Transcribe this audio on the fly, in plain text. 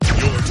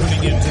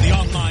Tuning in to the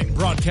online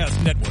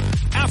broadcast network,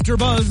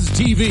 AfterBuzz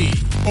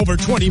TV. Over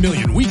 20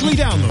 million weekly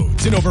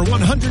downloads in over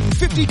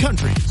 150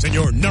 countries, and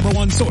your number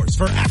one source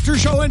for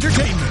after-show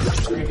entertainment.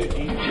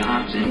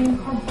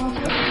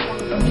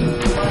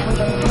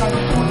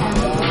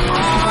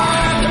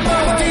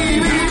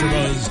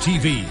 AfterBuzz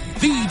TV,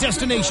 the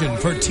destination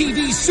for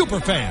TV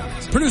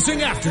superfans. Producing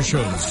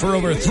aftershows for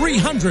over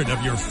 300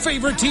 of your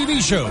favorite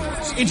TV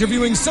shows.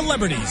 Interviewing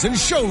celebrities and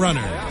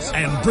showrunners.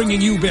 And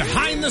bringing you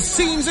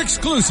behind-the-scenes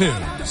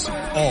exclusives.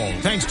 All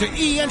thanks to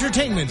E!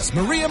 Entertainment's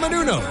Maria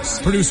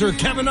Menounos, producer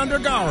Kevin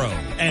Undergaro,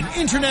 and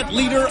internet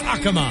leader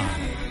Akamai.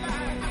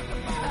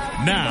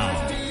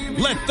 Now,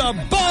 let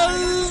the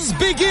buzz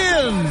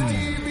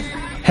begin!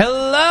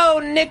 Hello,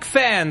 Knick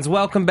fans!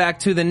 Welcome back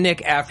to the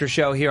Knick After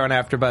Show here on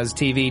AfterBuzz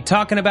TV,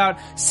 talking about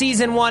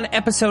Season 1,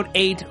 Episode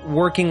 8,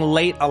 Working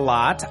Late a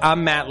Lot.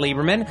 I'm Matt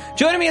Lieberman.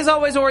 Joining me as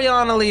always,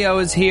 Oriana Leo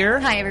is here.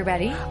 Hi,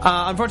 everybody.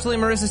 Unfortunately,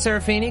 Marissa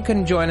Serafini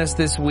couldn't join us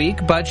this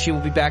week, but she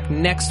will be back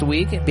next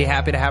week. Be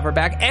happy to have her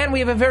back. And we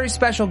have a very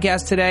special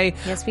guest today.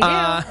 Yes, we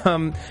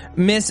do.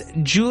 Miss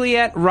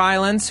Juliet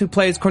Rylance, who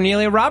plays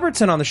Cornelia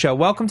Robertson on the show.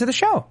 Welcome to the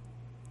show.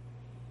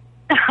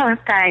 Oh,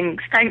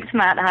 thanks. Thanks,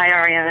 Matt. Hi,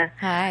 Ariana.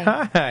 Hi.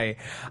 Hi.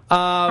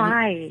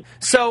 Hi.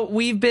 So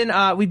we've been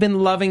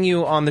loving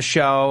you on the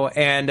show,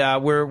 and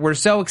we're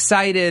so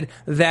excited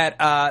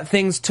that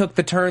things took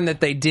the turn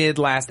that they did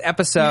last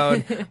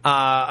episode.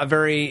 A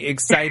very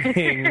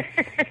exciting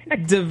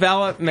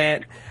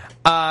development.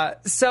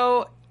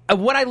 So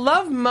what I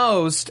love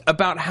most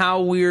about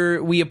how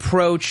we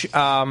approach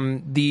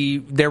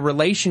their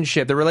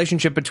relationship, the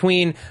relationship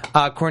between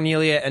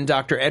Cornelia and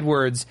Dr.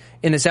 Edwards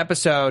in this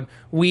episode,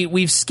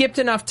 we've skipped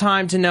enough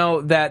time to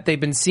know that they've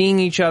been seeing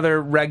each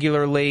other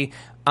regularly.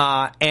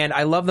 And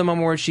I love the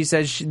moment where she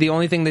says the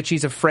only thing that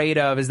she's afraid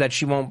of is that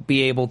she won't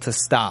be able to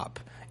stop.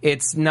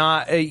 It's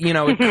not,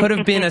 it could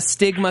have been a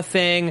stigma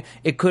thing.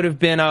 It could have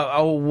been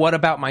a what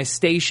about my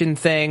station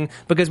thing.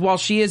 Because while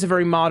she is a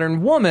very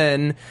modern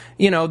woman,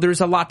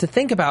 there's a lot to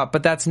think about,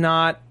 but that's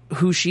not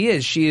who she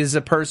is. She is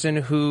a person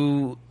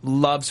who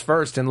loves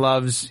first and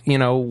loves,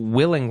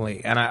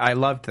 willingly. And I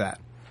loved that.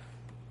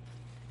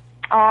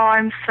 Oh,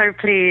 I'm so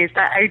pleased.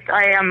 I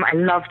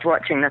loved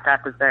watching this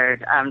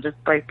episode,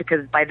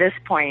 because by this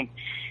point,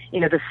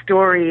 the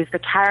stories, the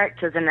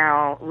characters are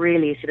now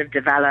really sort of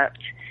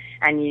developed.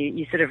 And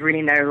you sort of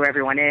really know who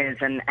everyone is,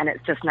 and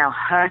it's just now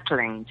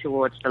hurtling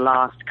towards the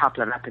last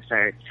couple of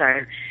episodes. So,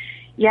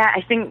 yeah,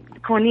 I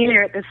think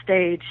Cornelia at this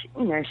stage,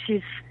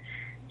 she's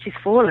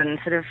fallen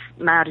sort of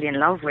madly in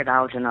love with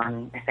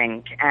Algernon, I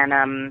think.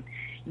 And,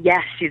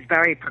 yes, she's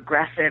very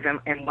progressive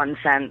in one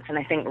sense, and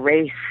I think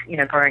race,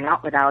 growing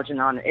up with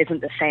Algernon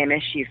isn't the same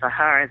issue for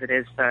her as it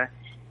is for,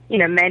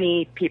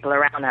 many people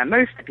around her,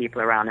 most of the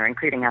people around her,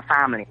 including her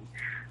family.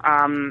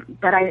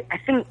 But I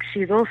think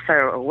she's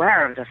also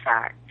aware of the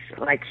fact,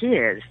 like he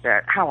is,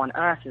 that how on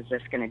earth is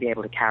this going to be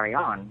able to carry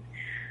on?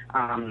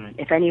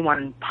 If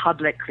anyone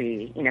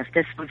publicly, if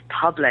this was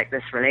public,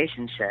 this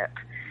relationship,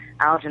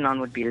 Algernon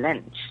would be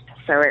lynched.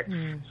 So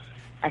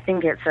I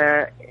think it's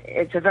a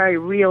very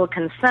real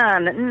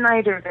concern that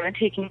neither of them are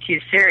taking too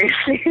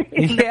seriously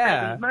in the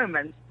present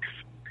moment.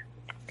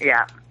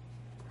 Yeah.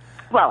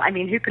 Well, I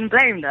mean, who can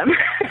blame them?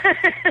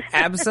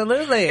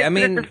 Absolutely.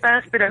 It's the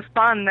first bit of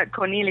fun that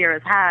Cornelia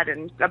has had,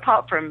 and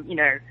apart from,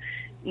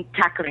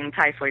 tackling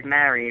Typhoid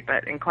Mary,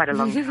 but in quite a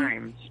long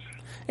time.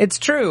 It's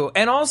true.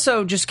 And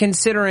also just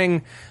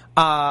considering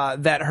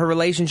that her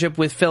relationship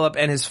with Philip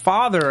and his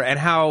father, and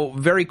how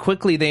very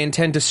quickly they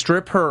intend to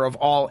strip her of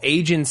all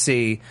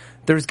agency,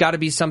 there's got to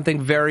be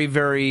something very,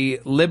 very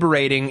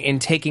liberating in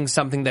taking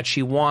something that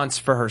she wants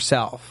for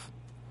herself.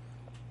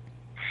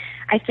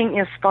 I think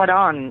you're spot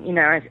on.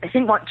 I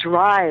think what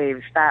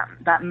drives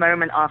that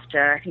moment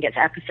after, I think it's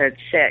episode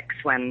 6,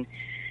 when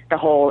the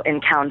whole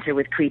encounter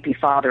with creepy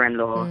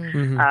father-in-law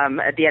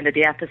at the end of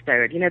the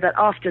episode, that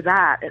after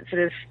that, it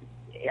sort of,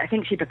 I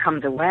think she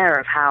becomes aware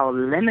of how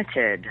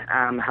limited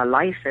her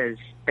life is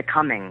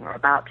becoming or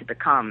about to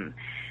become.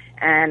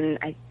 And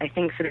I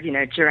think sort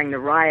of, during the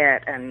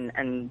riot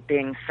and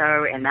being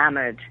so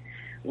enamored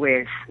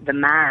with the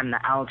man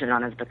that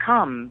Algernon has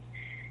become,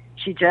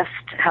 she just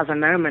has a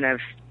moment of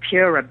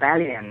pure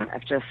rebellion,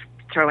 of just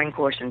throwing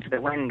caution to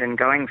the wind and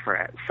going for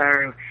it.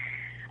 So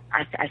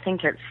I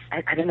think it's,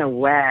 I don't know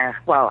where,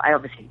 well, I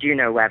obviously do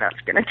know where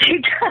that's going to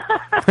take her.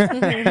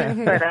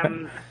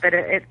 but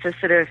it's a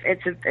sort of,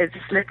 it's a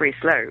slippery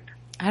slope.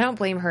 I don't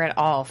blame her at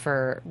all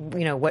for,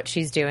 what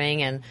she's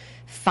doing, and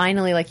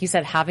finally, like you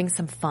said, having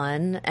some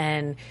fun.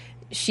 And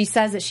she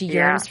says that she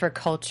yearns for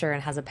culture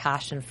and has a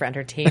passion for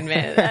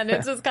entertainment. And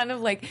it's just kind of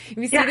like,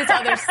 we see this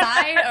other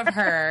side of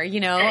her,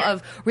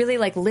 of really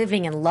like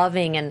living and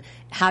loving and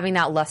having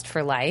that lust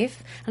for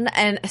life.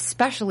 And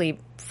especially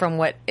from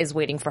what is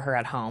waiting for her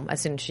at home as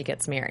soon as she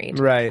gets married.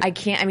 Right. I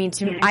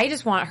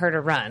just want her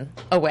to run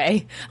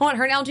away. I want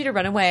her and Algie to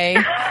run away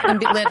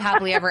and live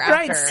happily ever after.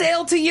 Right,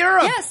 sail to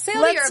Europe. Yes, sail to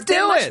Europe. Let's do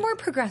They're it. much more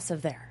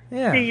progressive there.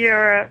 Yeah. To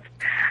Europe.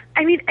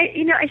 I mean,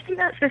 I think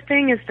that's the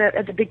thing, is that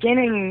at the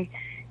beginning,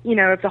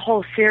 of the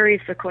whole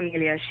series for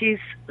Cornelia, she's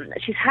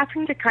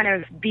having to kind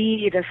of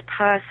be this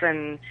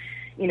person,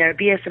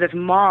 be a sort of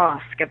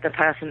mask of the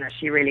person that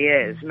she really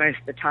is most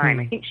of the time.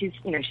 I think she's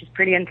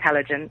pretty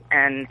intelligent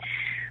and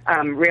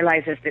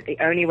realizes that the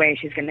only way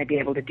she's going to be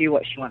able to do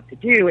what she wants to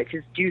do, which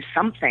is do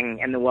something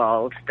in the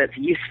world that's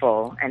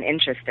useful and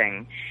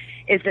interesting,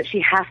 is that she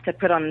has to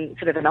put on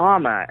sort of an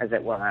armor, as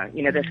it were,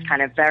 this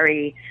kind of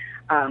very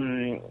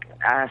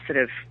sort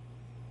of,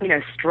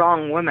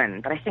 strong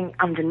woman. But I think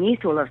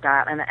underneath all of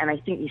that, and I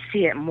think you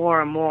see it more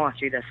and more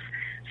through this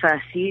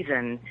first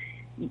season,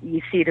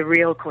 you see the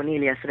real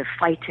Cornelia sort of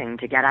fighting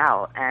to get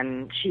out.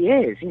 And she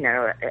is,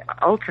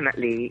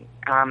 ultimately,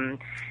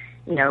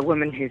 a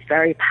woman who's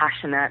very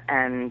passionate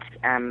and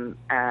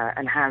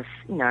has,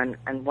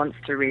 and wants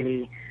to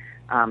really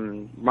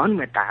run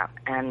with that,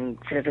 and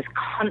sort of is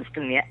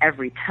constantly at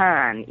every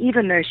turn,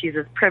 even though she's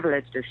as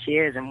privileged as she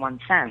is in one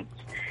sense,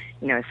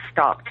 is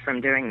stopped from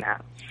doing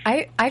that.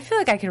 I feel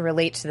like I can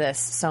relate to this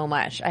so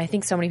much. I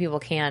think so many people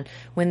can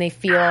when they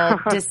feel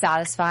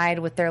dissatisfied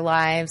with their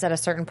lives at a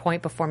certain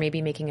point before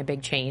maybe making a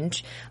big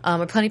change.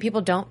 Or plenty of people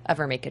don't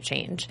ever make a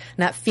change.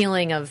 And that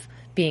feeling of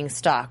being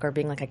stuck or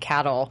being like a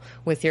cattle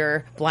with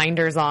your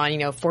blinders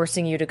on,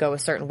 forcing you to go a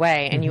certain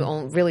way, and you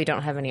really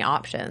don't have any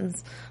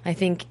options. I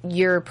think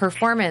your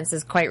performance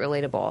is quite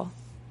relatable.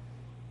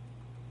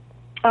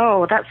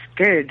 Oh, that's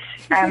good.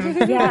 I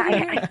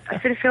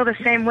sort of feel the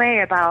same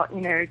way about,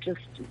 just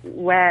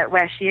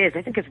where she is.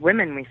 I think as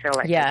women we feel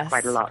like this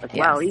quite a lot as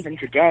well, even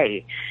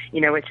today,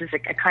 which is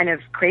a kind of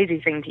crazy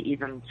thing to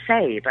even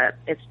say, but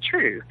it's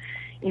true.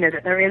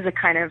 That there is a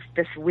kind of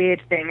this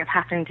weird thing of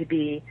having to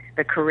be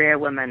the career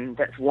woman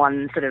that's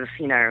one sort of,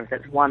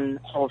 that's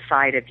one whole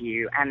side of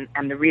you,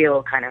 and the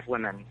real kind of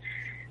woman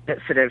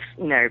that's sort of,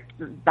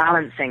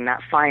 balancing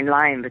that fine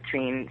line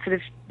between sort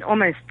of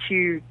almost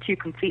two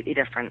completely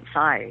different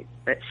sides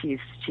that she's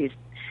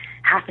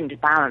having to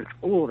balance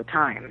all the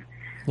time.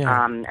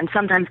 Yeah. And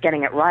sometimes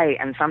getting it right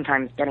and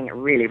sometimes getting it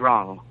really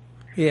wrong.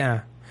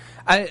 Yeah.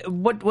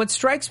 What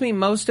strikes me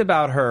most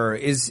about her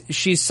is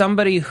she's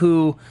somebody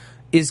who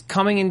is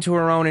coming into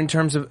her own in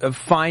terms of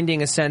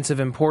finding a sense of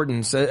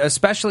importance,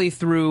 especially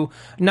through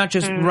not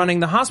just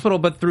running the hospital,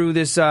 but through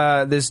this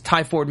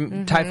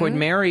Typhoid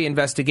Mary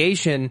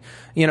investigation.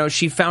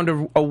 She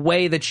found a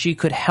way that she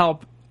could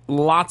help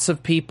lots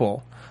of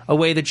people, a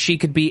way that she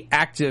could be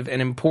active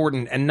and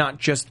important and not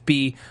just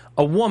be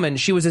a woman.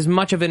 She was as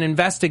much of an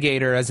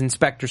investigator as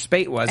Inspector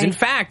Spate was. In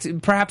fact,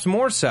 perhaps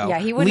more so. Yeah,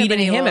 he wouldn't have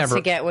been able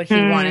to get what he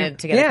wanted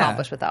to get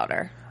accomplished without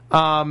her.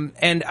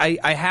 And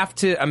I have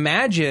to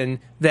imagine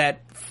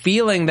that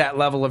feeling that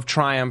level of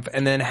triumph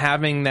and then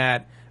having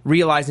that,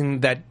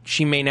 realizing that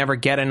she may never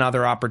get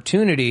another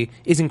opportunity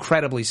is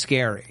incredibly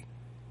scary.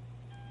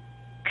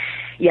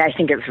 Yeah, I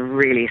think it's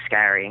really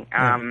scary.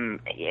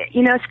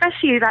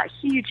 Especially that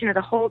huge,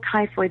 the whole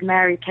Typhoid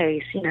Mary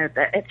case,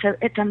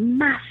 it's a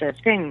massive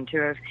thing to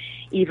have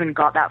even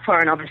got that far.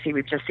 And obviously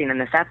we've just seen in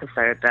this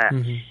episode that,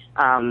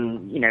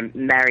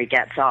 Mary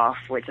gets off,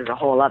 which is a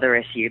whole other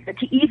issue. But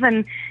to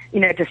even,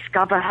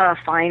 discover her,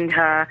 find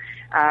her,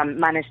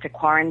 manage to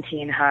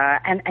quarantine her,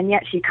 and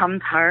yet she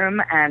comes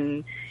home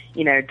and,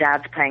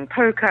 Dad's playing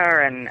poker,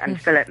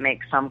 and Philip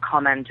makes some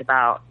comment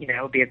about,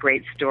 it'll be a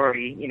great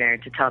story,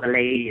 to tell the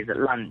ladies at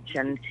lunch.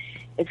 And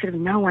it's sort of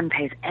no one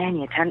pays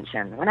any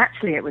attention, when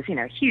actually it was,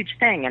 a huge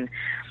thing. And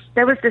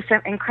there was this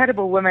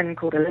incredible woman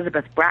called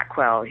Elizabeth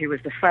Brackwell, who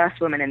was the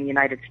first woman in the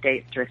United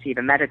States to receive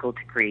a medical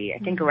degree, I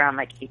think around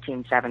like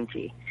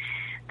 1870.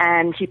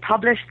 And she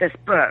published this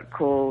book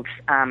called,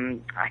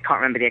 I can't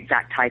remember the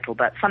exact title,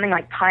 but something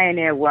like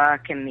Pioneer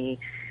Work in the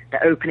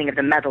Opening of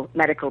the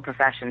Medical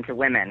Profession to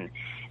Women.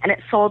 And it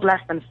sold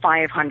less than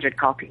 500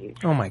 copies.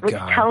 Oh, my God. Which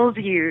tells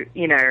you,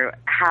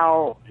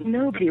 how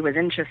nobody was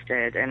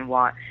interested in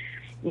what,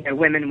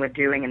 women were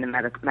doing in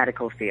the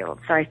medical field.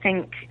 So I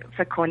think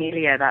for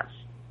Cornelia, that's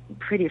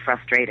pretty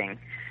frustrating.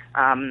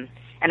 And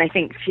I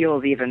think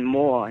fuels even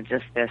more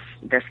just this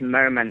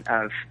moment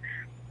of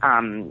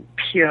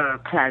pure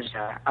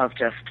pleasure of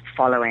just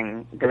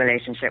following the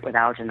relationship with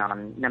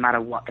Algernon, no matter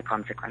what the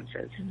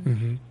consequences.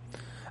 Mm-hmm.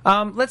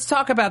 Let's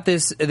talk about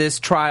this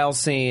trial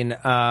scene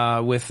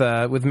with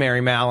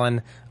Mary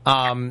Mallon.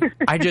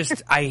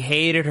 I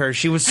hated her.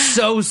 She was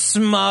so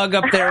smug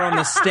up there on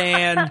the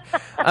stand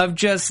of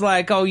just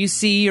like, oh, you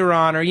see, Your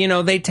Honor,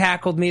 they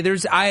tackled me.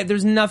 There's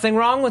nothing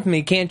wrong with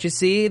me. Can't you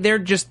see? They're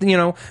just,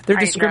 they're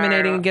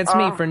discriminating against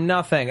me for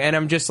nothing. And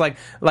I'm just like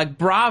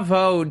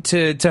bravo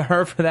to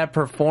her for that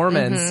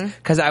performance.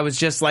 'Cause I was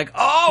just like,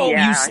 oh,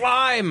 you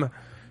slime.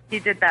 He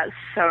did that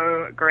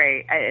so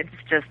great. It's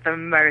just the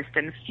most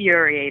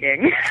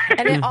infuriating,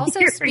 and it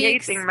also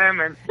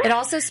moment. It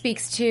also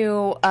speaks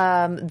to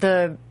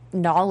the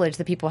knowledge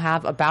that people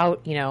have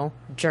about,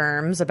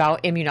 germs,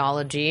 about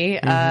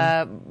immunology.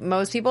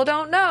 Most people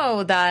don't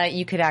know that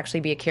you could actually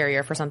be a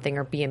carrier for something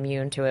or be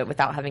immune to it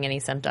without having any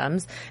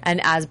symptoms.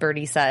 And as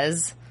Birdie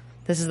says,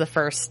 this is the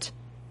first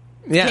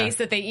case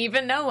that they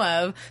even know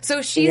of.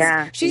 So she's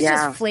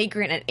just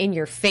flagrant and in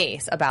your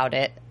face about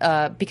it,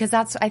 because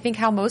that's, I think,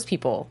 how most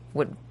people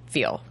would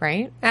feel,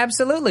 right?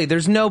 Absolutely.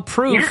 There's no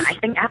proof. Yeah, I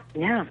think,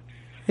 yeah.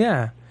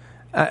 Yeah.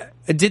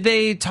 Did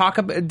they talk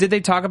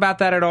about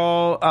that at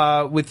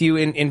all with you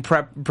in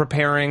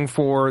preparing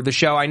for the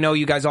show? I know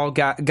you guys all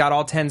got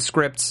all 10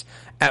 scripts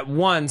at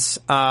once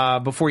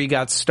before you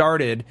got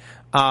started.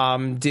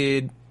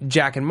 Did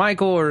Jack and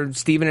Michael or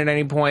Steven at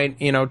any point,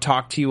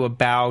 talk to you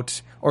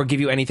about or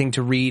give you anything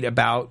to read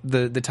about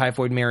the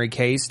Typhoid Mary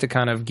case to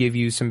kind of give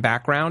you some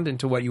background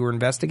into what you were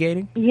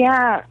investigating?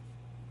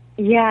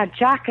 Yeah,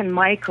 Jack and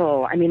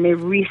Michael, I mean, they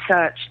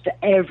researched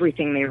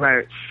everything they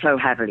wrote so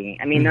heavily.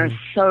 I mean, there's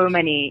so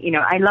many,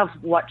 I love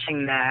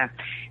watching their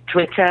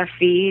Twitter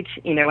feed,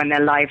 when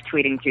they're live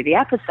tweeting through the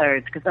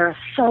episodes, because there are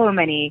so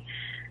many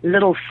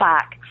little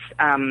facts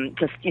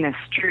just,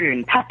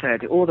 strewn,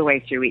 peppered all the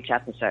way through each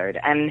episode.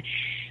 And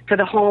for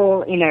the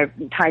whole,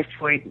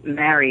 Typhoid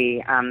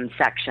Mary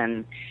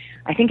section,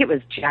 I think it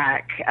was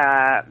Jack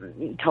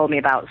told me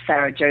about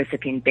Sarah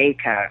Josephine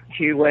Baker,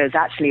 who was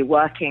actually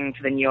working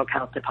for the New York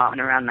Health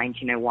Department around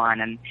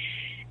 1901.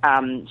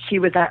 And she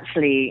was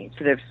actually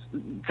sort of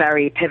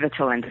very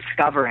pivotal in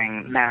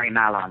discovering Mary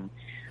Mallon.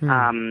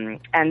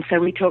 And so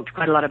we talked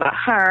quite a lot about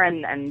her,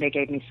 and they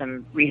gave me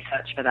some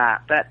research for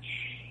that. But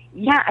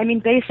yeah, I mean,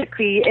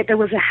 basically, there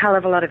was a hell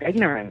of a lot of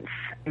ignorance,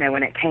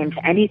 when it came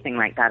to anything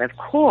like that. Of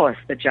course,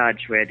 the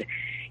judge would,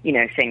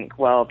 think,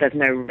 well, there's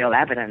no real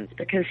evidence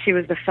because she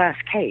was the first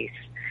case.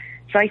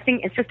 So I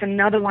think it's just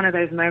another one of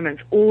those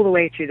moments all the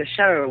way through the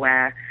show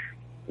where,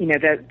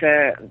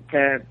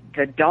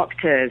 the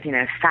doctors,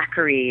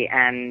 Thackeray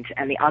and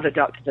the other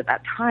doctors at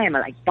that time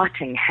are like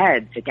butting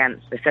heads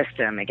against the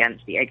system,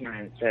 against the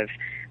ignorance of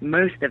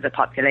most of the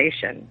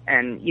population.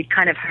 And you'd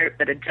kind of hope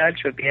that a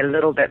judge would be a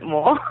little bit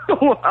more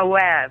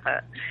aware,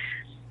 but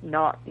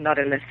not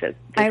in this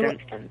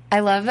instance.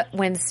 I love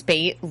when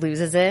Spate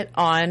loses it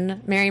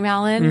on Mary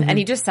Mallon, and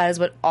he just says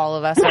what all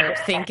of us are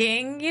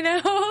thinking, He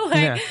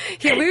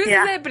loses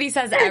it, but he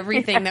says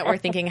everything that we're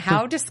thinking.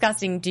 How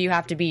disgusting do you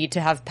have to be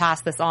to have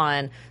passed this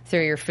on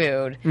through your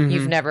food?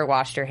 You've never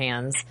washed your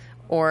hands.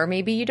 Or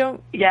maybe you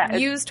don't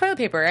use toilet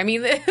paper. I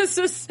mean, it's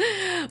just,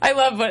 I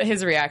love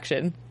his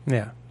reaction.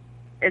 Yeah.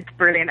 It's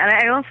brilliant. And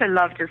I also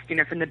love just,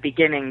 from the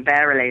beginning,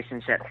 their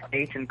relationship,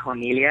 Kate and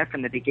Cornelia,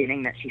 from the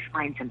beginning, that she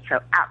finds him so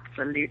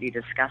absolutely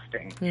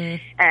disgusting.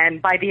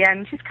 And by the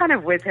end, she's kind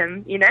of with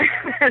him,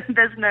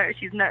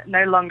 she's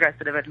no longer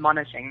sort of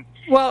admonishing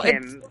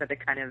him for the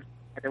kind of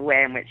the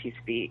way in which he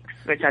speaks,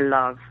 which I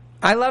love.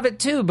 I love it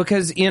too,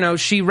 because,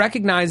 she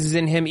recognizes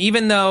in him,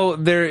 even though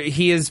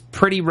he is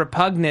pretty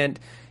repugnant,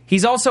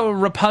 he's also a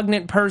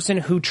repugnant person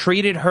who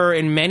treated her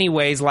in many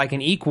ways like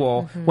an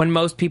equal when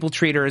most people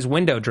treat her as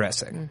window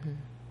dressing.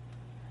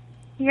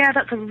 Yeah,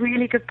 that's a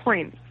really good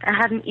point. I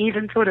hadn't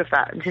even thought of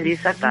that until you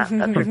said that.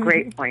 That's a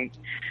great point.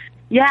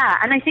 Yeah,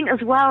 and I think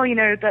as well,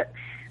 that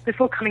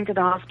before coming to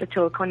the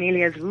hospital,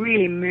 Cornelia's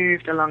really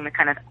moved along the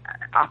kind of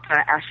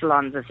upper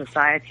echelons of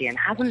society and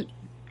hasn't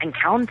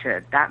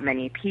encountered that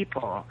many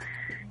people,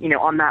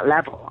 on that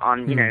level,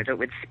 that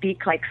would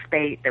speak like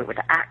Spate, that would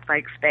act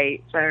like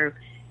Spate. So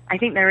I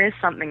think there is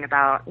something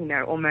about,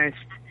 almost,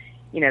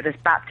 this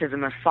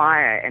baptism of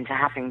fire into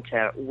having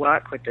to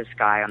work with this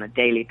guy on a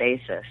daily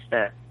basis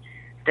that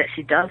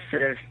she does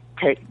sort of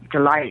take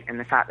delight in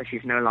the fact that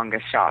she's no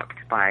longer shocked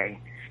by,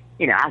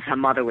 as her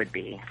mother would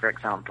be, for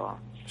example.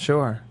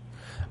 Sure.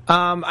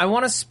 I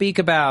want to speak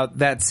about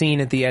that scene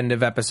at the end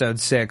of episode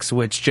 6,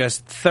 which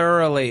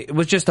it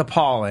was just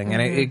appalling,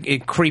 and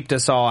it creeped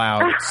us all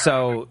out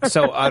so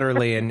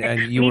utterly,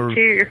 and you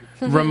were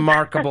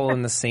remarkable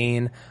in the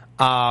scene.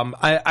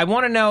 I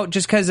want to know,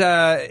 just because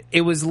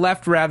it was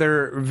left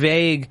rather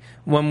vague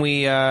when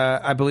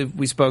I believe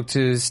we spoke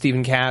to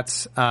Stephen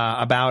Katz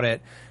about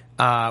it.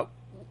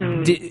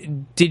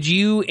 Did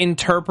you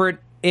interpret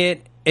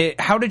it?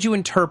 How did you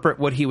interpret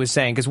what he was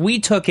saying? Because we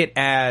took it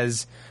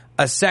as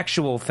a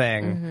sexual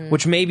thing,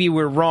 which maybe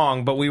we're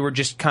wrong, but we were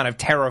just kind of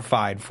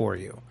terrified for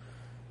you.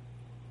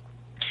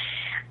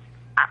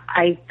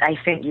 I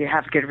think you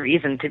have good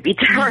reason to be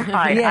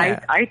terrified.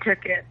 I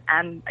took it,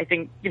 and I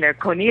think,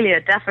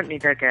 Cornelia definitely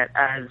took it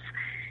as,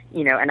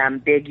 an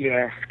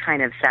ambiguous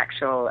kind of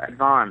sexual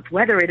advance.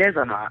 Whether it is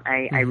or not,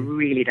 I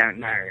really don't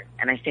know.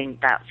 And I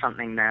think that's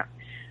something that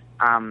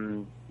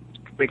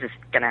we're just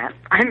gonna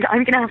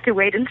I'm gonna have to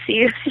wait and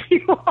see as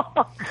you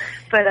are.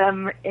 But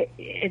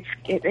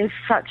it is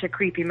such a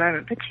creepy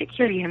moment,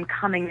 particularly him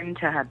coming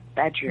into her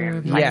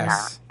bedroom like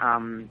that.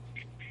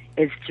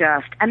 Is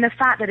just, and the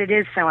fact that it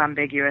is so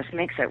ambiguous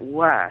makes it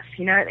worse.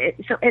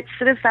 So it's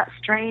sort of that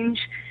strange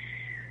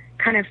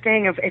kind of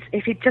thing of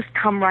if he'd just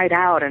come right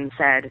out and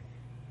said,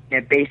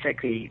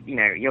 basically,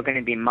 you're going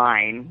to be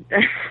mine,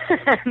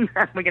 and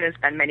we're going to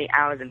spend many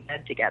hours in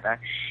bed together,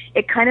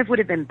 it kind of would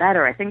have been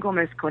better. I think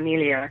almost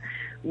Cornelia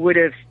would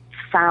have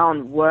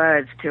found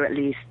words to at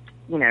least,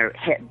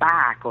 hit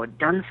back or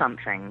done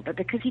something. But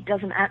because he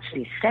doesn't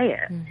actually say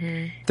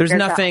it, there's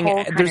nothing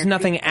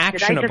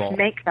actionable. Did I just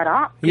make that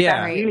up? Did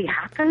that really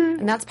happen?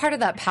 And that's part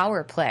of that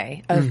power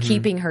play of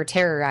keeping her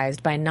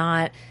terrorized by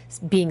not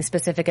being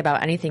specific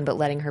about anything but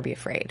letting her be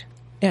afraid.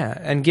 Yeah,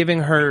 and giving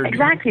her...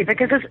 Exactly,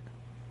 because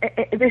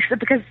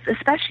because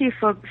especially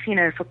for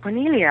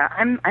Cornelia,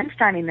 I'm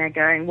standing there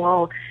going,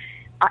 well,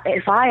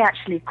 if I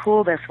actually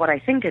call this what I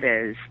think it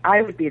is,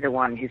 I would be the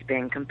one who's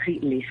being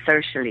completely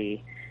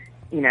socially,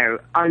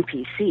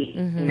 un-PC.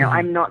 Mm-hmm.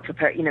 I'm not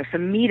supposed, for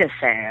me to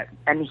say it,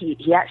 and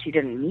he actually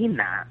didn't mean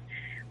that.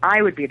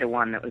 I would be the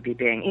one that would be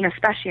being,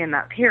 especially in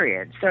that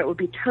period. So it would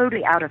be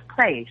totally out of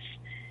place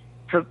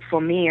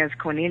for me as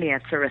Cornelia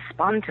to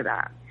respond to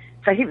that.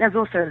 So I think there's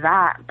also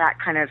that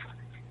kind of,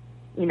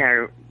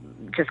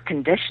 just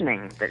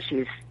conditioning that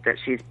she's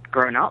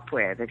grown up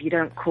with. If you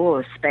don't call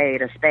a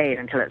spade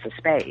until it's a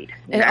spade.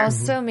 It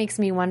also makes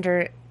me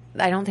wonder,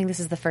 I don't think this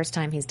is the first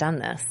time he's done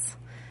this.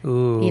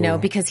 Ooh.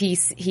 Because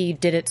he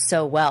did it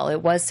so well.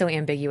 It was so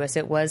ambiguous.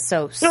 It was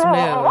so smooth.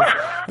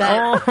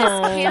 That this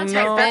can't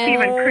have been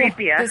even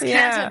creepier. This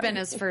can't have been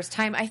his first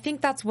time. I think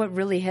that's what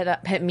really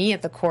hit me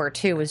at the core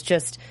too. Was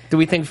just. Do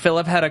we think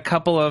Philip had a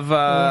couple of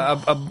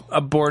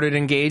aborted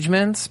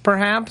engagements?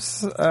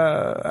 Perhaps.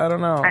 I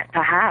don't know.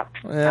 Perhaps.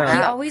 Yeah.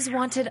 He always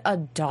wanted a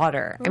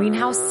daughter. I mean,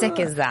 how sick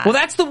is that? Well,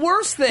 that's the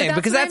worst thing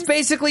because that's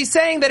basically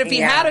saying that if he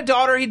had a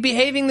daughter, he'd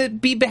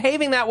be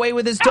behaving that way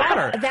with his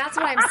daughter. That's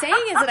what I'm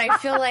saying. Is that I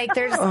feel like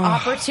there's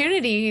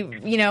opportunity,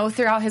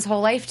 throughout his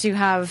whole life to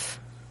have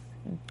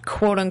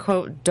quote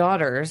unquote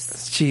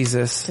daughters.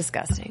 Jesus.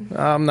 Disgusting.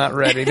 I'm not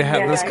ready to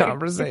have this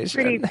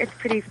conversation. It's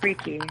pretty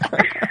freaky.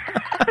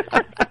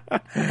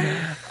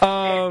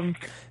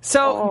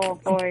 So oh,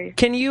 boy.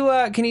 Can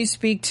you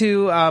speak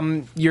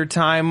to your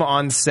time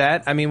on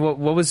set? I mean, what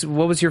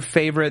was your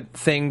favorite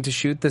thing to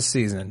shoot this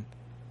season?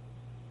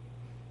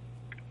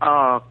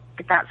 Oh,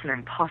 that's an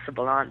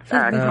impossible question.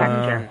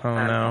 Answer.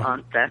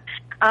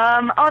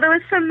 There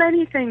were so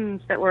many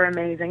things that were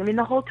amazing. I mean,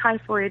 the whole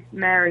Typhoid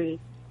Mary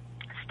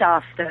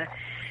stuff, the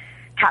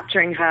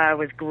capturing her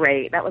was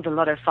great. That was a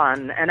lot of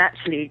fun. And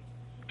actually,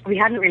 we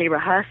hadn't really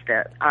rehearsed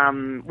it.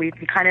 We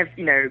kind of,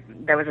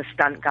 there was a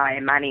stunt guy,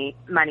 Manny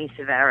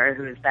Severo,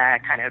 who was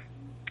there kind of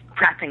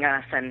prepping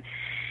us.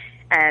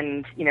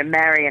 And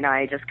Mary and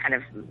I just kind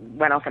of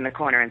went off in the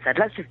corner and said,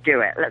 let's just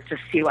do it. Let's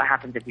just see what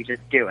happens if we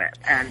just do it.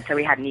 And so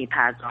we had knee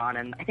pads on.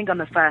 And I think on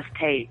the first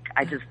take,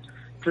 I just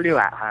flew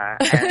at her.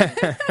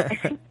 And I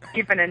think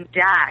Stephen and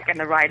Jack and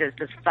the writers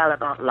just fell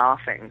apart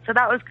laughing. So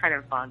that was kind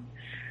of fun.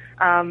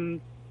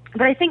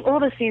 But I think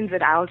all the scenes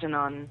with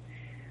Algernon,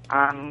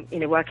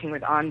 working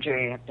with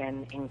Andre have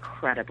been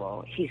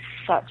incredible. He's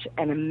such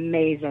an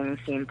amazing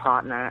scene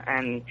partner,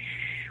 and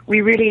we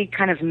really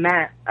kind of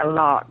met a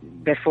lot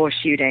before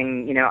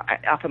shooting,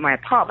 up at my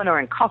apartment or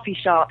in coffee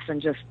shops,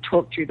 and just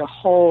talked through the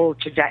whole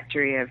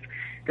trajectory of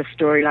the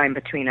storyline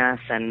between us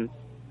and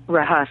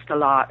rehearsed a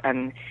lot.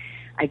 And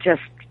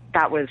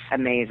that was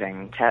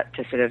amazing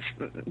to sort of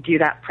do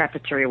that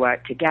preparatory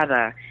work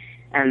together.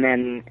 And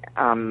then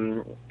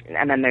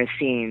those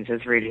scenes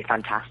is really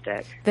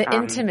fantastic. The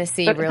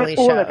intimacy but really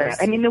all shows. Of it.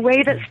 I mean, the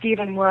way that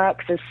Stephen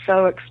works is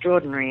so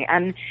extraordinary.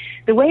 And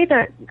the way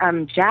that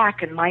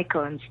Jack and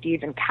Michael and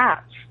Steve and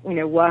Katz,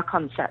 work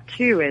on set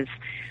too is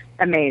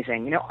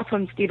amazing.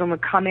 Often Stephen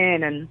would come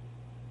in and,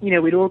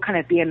 we'd all kind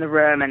of be in the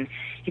room and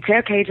he'd say,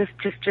 okay, just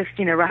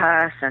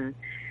rehearse. And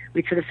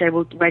we'd sort of say,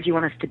 well, where do you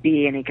want us to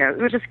be? And he'd go,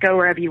 we'll just go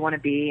wherever you want to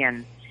be.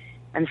 And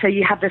so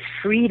you have this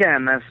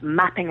freedom of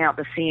mapping out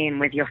the scene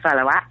with your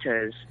fellow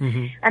actors.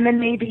 Mm-hmm. And then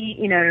maybe,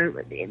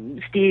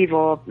 Steve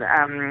or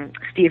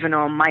Stephen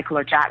or Michael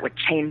or Jack would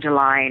change a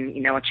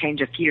line, or change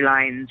a few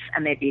lines,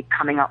 and they'd be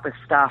coming up with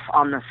stuff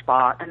on the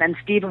spot. And then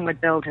Stephen would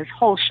build his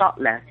whole shot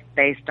list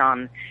based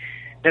on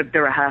the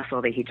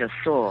rehearsal that he just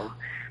saw.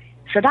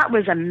 So that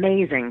was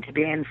amazing to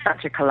be in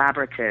such a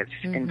collaborative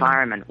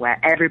environment where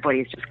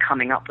everybody's just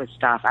coming up with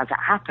stuff as it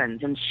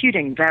happens and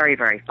shooting very,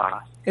 very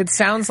fast. It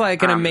sounds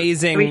like an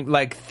amazing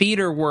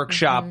theater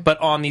workshop, but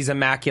on these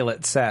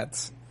immaculate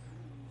sets.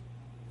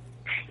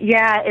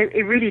 Yeah,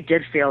 it really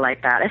did feel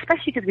like that,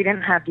 especially because we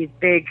didn't have these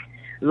big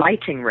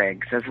lighting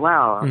rigs as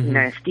well.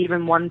 Mm-hmm.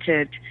 Stephen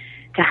wanted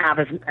to have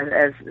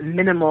as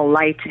minimal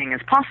lighting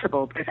as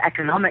possible, both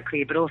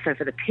economically but also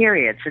for the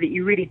period, so that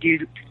you really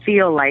do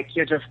feel like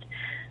you're just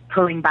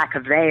pulling back a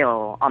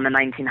veil on the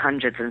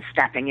 1900s and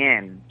stepping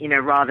in,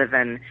 rather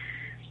than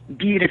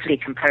beautifully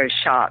composed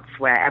shots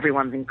where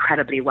everyone's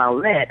incredibly well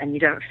lit and you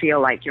don't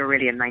feel like you're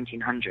really in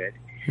 1900.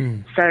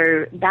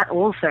 So that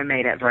also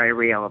made it very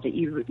real, that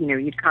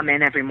you'd come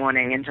in every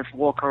morning and just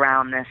walk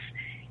around this,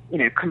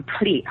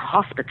 complete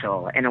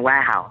hospital in a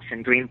warehouse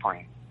in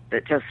Greenpoint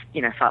that just,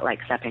 felt like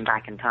stepping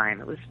back in time.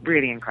 It was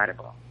really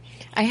incredible.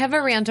 I have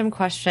a random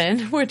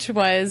question, which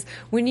was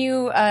when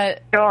you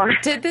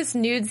did this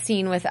nude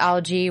scene with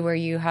Algie where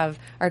you are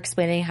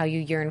explaining how you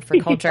yearn for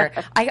culture.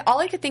 All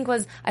I could think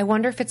was, I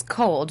wonder if it's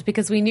cold,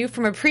 because we knew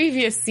from a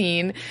previous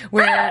scene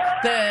where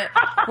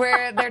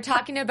they're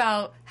talking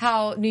about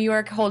how New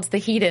York holds the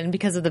heat in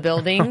because of the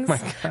buildings.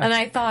 And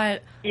I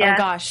thought, oh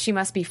gosh, she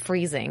must be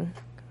freezing.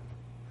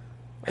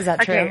 Is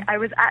that true? Okay, I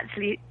was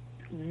actually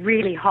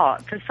really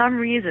hot. For some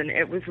reason,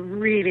 it was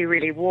really,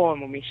 really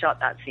warm when we shot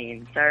that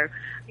scene. So,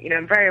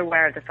 I'm very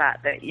aware of the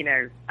fact that,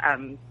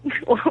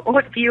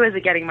 what viewers are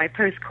getting my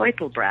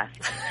post-coital breath.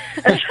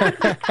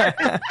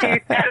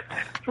 to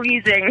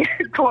freezing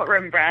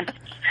courtroom breaths.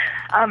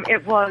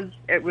 It was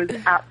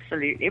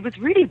absolute. It was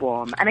really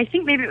warm, and I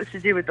think maybe it was to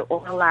do with the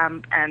oil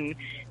lamp and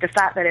the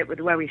fact that it was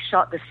where we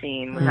shot the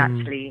scene was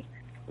actually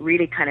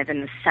really kind of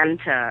in the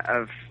center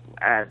of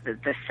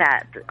the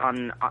set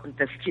on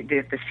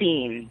the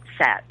scene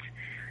set.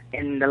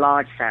 In the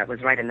large set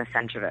was right in the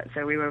center of it,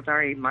 so we were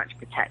very much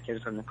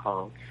protected from the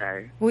cold. So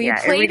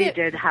it really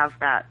did have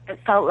that. It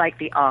felt like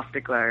the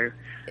afterglow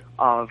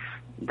of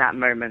that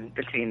moment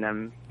between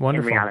them.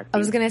 Wonderful. In reality. I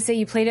was going to say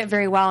you played it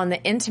very well, and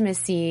the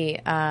intimacy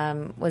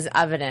was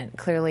evident.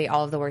 Clearly,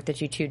 all of the work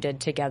that you two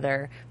did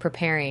together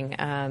preparing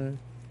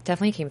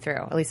definitely came through,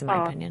 at least in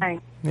my opinion.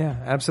 Thanks. Yeah,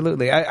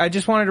 absolutely. I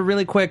just wanted to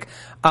really quick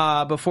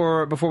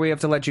before we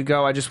have to let you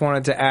go. I just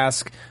wanted to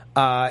ask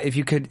if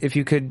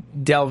you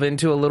could delve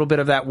into a little bit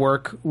of that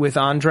work with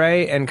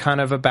Andre and kind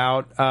of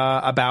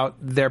about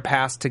their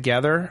past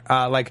together.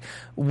 Like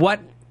what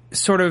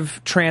sort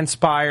of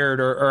transpired,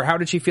 or how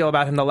did she feel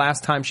about him the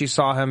last time she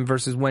saw him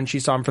versus when she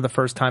saw him for the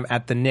first time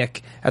at the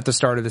Knick at the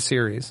start of the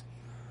series?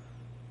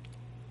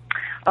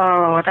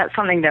 Oh, that's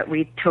something that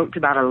we talked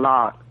about a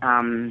lot.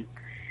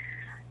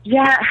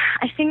 Yeah,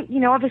 I think,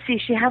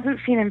 obviously she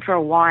hasn't seen him for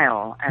a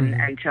while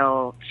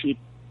until she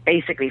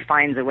basically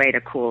finds a way to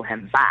call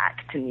him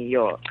back to New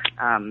York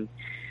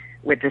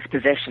with this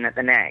position at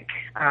the Knick.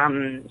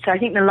 So I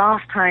think the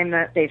last time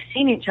that they've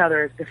seen each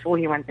other is before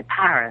he went to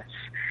Paris.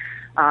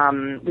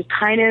 We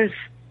kind of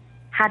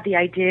had the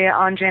idea,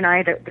 Andre and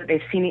I, that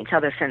they've seen each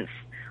other since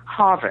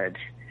Harvard,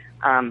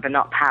 but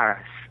not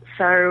Paris.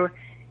 So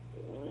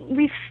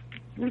we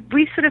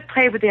sort of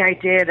played with the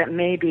idea that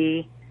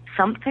maybe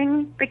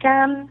something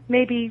began,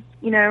 maybe,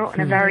 on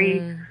a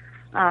very,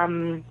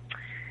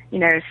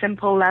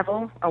 simple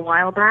level a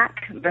while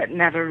back, but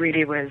never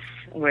really was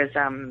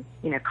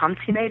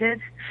consummated.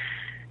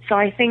 So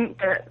I think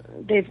that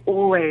they've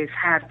always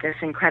had this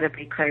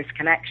incredibly close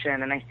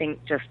connection, and I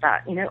think just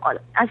that,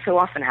 as so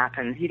often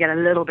happens, you get a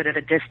little bit of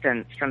a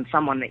distance from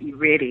someone that you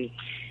really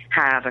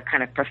have a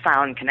kind of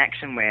profound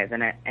connection with,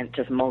 and it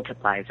just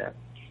multiplies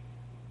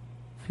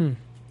it.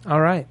 All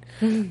right.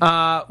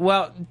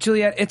 Well,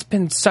 Juliet, it's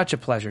been such a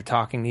pleasure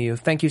talking to you.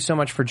 Thank you so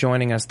much for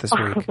joining us this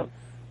week.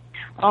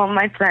 Oh,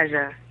 my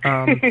pleasure.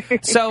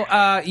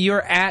 So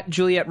you're at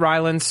Juliet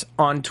Rylance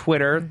on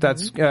Twitter.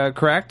 That's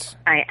correct?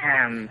 I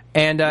am.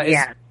 And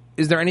yeah.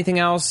 Is there anything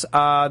else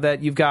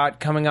that you've got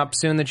coming up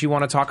soon that you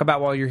want to talk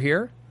about while you're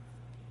here?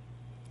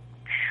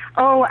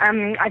 Oh,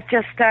 I've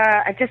just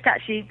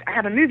actually, I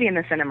have a movie in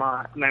the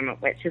cinema at the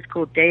moment, which is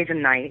called Days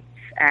and Nights,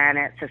 and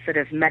it's a sort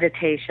of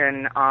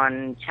meditation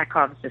on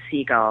Chekhov's The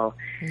Seagull.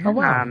 Oh,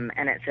 wow.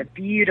 And it's a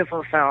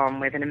beautiful film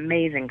with an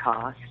amazing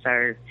cast,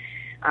 so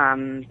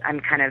I'm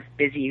kind of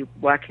busy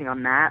working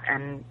on that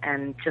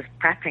and just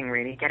prepping,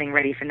 really, getting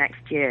ready for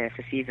next year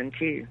for season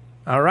 2.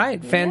 All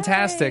right,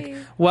 fantastic.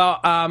 Yay. Well,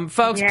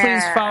 folks,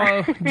 please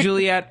follow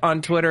Juliet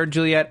on Twitter.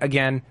 Juliet,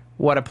 again,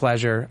 what a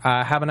pleasure.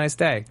 Have a nice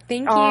day.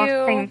 Thank you.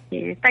 Oh, thank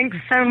you. Thanks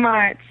so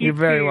much. You're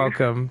very too.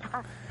 welcome.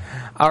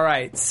 All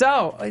right.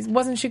 So,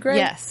 wasn't she great?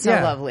 Yes, so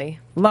lovely.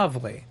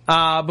 Lovely.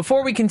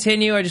 Before we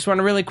continue, I just want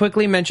to really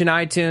quickly mention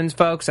iTunes,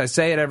 folks. I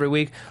say it every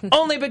week,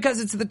 only because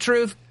it's the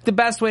truth. The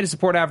best way to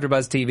support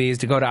AfterBuzz TV is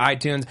to go to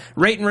iTunes,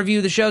 rate and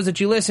review the shows that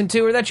you listen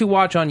to or that you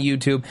watch on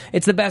YouTube.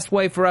 It's the best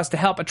way for us to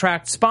help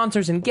attract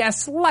sponsors and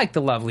guests like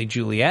the lovely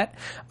Juliet.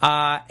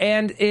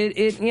 And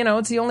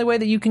it's the only way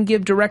that you can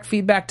give direct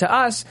feedback to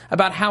us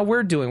about how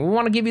we're doing. We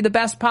want to give you the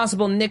best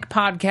possible Knick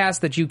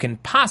podcast that you can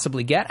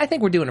possibly get. I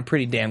think we're doing a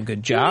pretty damn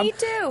good job. Me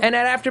too. And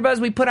at AfterBuzz,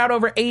 we put out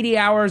over 80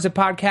 hours of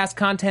podcast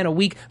content a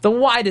week, the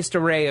widest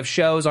array of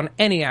shows on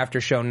any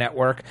AfterShow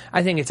network.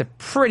 I think it's a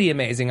pretty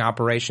amazing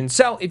operation.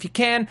 So if you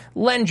can,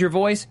 lend your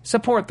voice,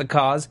 support the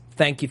cause.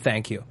 Thank you,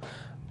 thank you.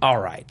 All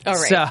right.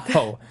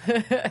 So,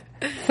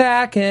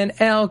 Thack and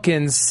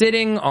Elkin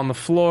sitting on the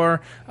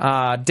floor,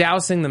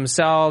 dousing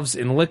themselves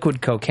in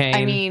liquid cocaine.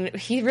 I mean,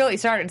 he really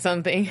started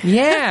something.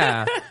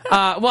 Yeah.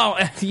 Well,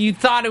 you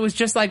thought it was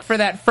just like for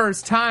that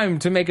first time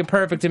to make it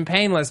perfect and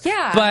painless.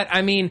 Yeah. But,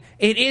 I mean,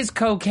 it is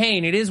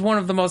cocaine. It is one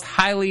of the most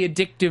highly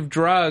addictive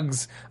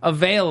drugs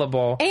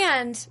available.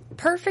 And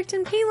perfect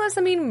and painless.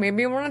 I mean,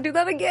 maybe you want to do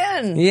that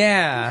again.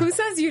 Yeah. Who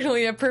says you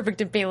only have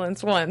perfect and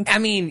painless once? I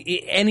mean,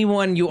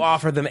 anyone you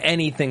offer them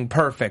anything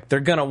perfect, they're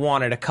gonna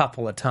want it a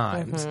couple of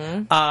times.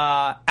 Mm-hmm.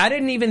 I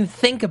didn't even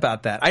think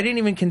about that. I didn't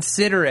even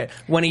consider it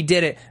when he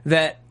did it,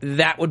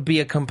 that would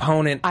be a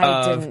component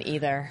I didn't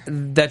either.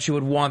 That you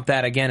would want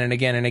that again and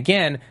again and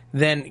again,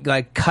 then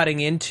like cutting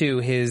into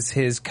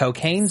his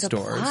cocaine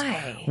stores.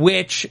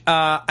 Which,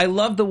 I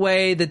love the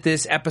way that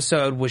this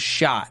episode was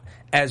shot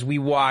as we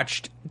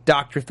watched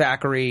Dr.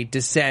 Thackeray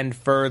descend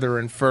further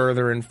and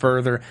further and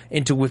further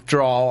into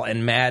withdrawal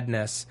and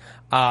madness.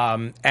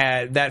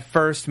 At that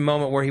first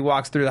moment where he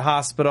walks through the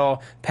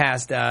hospital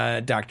past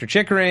Dr.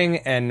 Chickering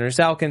and Nurse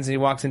Elkins, and he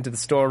walks into the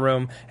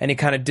storeroom and he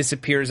kind of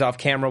disappears off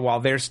camera while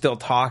they're still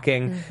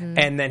talking,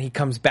 and then he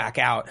comes back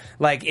out.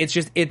 Like,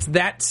 it's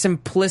that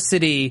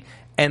simplicity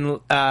and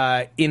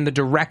in the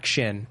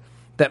direction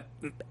that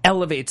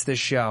elevates this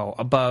show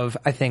above,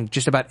 I think,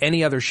 just about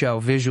any other show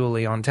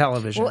visually on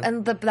television. Well,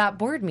 and that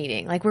board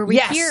meeting, like where we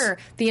hear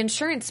the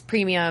insurance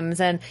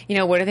premiums and,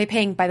 what are they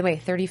paying, by the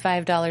way,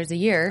 $35 a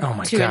year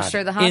to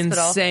insure the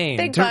hospital. Insane.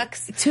 Big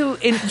bucks. To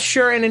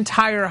insure an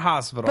entire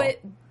hospital.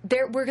 But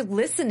we're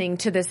listening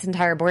to this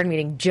entire board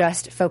meeting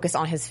just focus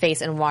on his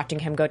face and watching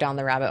him go down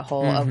the rabbit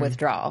hole of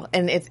withdrawal.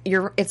 And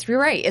you're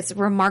right. It's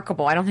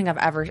remarkable. I don't think I've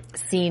ever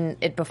seen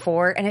it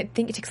before. And I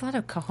think it takes a lot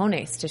of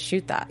cojones to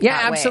shoot that. Yeah,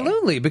 that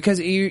absolutely. Way. Because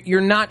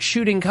you're not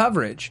shooting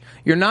coverage.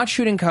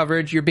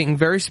 You're being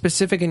very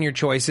specific in your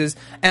choices.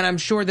 And I'm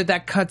sure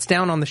that cuts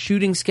down on the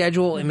shooting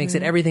schedule. It makes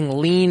it everything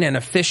lean and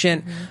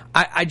efficient.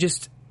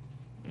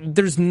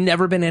 There's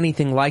never been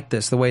anything like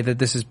this, the way that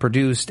this is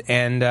produced,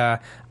 and I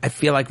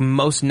feel like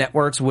most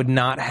networks would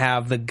not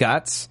have the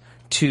guts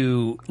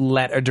to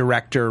let a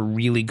director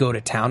really go to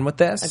town with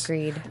this.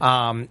 Agreed.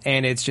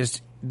 And it's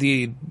just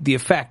the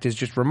effect is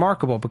just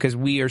remarkable because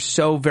we are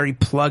so very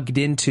plugged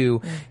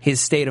into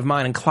his state of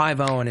mind, and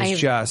Clive Owen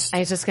is I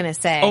was just going to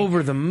say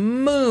over the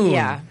moon.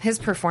 Yeah, his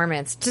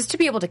performance, just to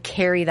be able to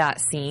carry that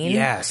scene,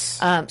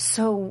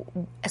 so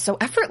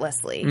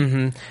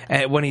effortlessly.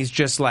 And when he's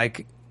just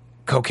like,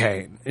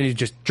 cocaine. He's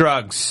just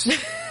drugs.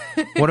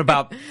 What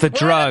about the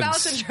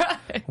drugs?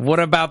 What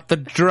about the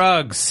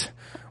drugs?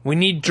 We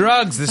need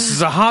drugs. This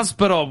is a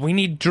hospital. We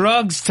need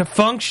drugs to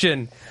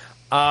function.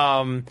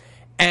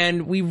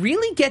 And we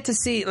really get to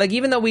see, like,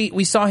 even though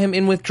we saw him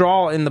in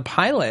withdrawal in the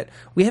pilot,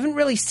 we haven't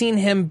really seen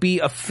him be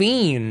a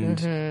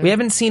fiend. We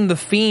haven't seen the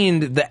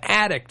fiend, the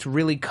addict,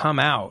 really come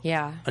out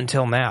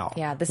until now.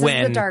 Yeah, this is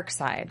the dark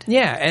side.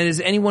 Yeah, and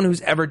as anyone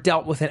who's ever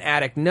dealt with an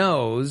addict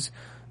knows,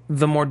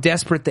 the more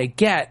desperate they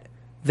get,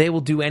 they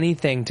will do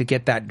anything to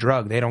get that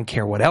drug. They don't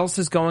care what else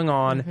is going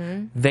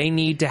on. They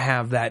need to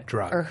have that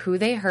drug. Or who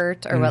they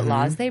hurt or what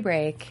laws they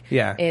break.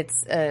 Yeah.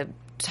 It's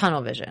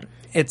tunnel vision.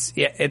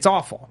 It's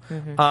awful.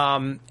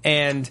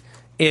 And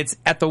it's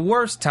at the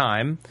worst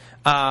time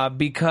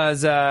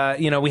because,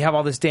 we have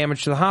all this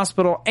damage to the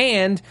hospital,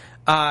 and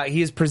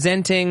he is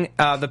presenting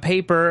the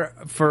paper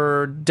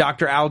for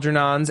Dr.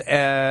 Algernon's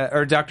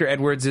or Dr.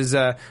 Edwards'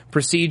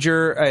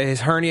 procedure,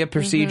 his hernia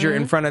procedure,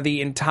 in front of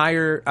the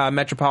entire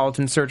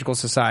Metropolitan Surgical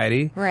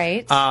Society.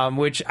 Right.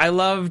 Which I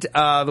loved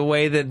the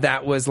way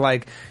that was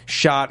like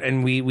shot,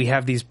 and we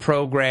have these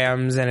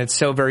programs, and it's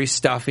so very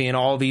stuffy, and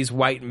all these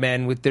white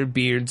men with their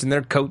beards and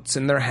their coats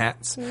and their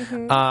hats.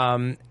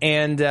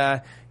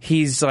 And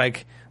he's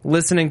like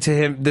listening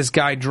to this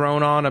guy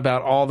drone on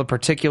about all the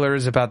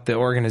particulars about the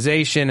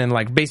organization and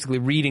like basically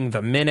reading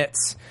the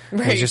minutes.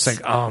 Right. And he's just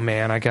like, oh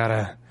man, I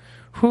gotta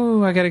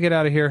get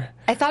out of here.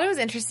 I thought it was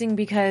interesting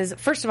because,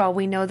 first of all,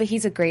 we know that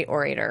he's a great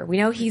orator. We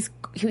know he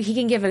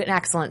can give an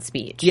excellent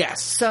speech.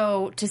 Yes.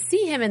 So to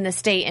see him in this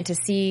state and to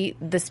see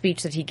the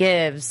speech that he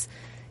gives,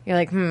 you're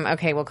like,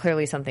 okay, well,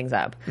 clearly something's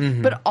up.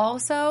 But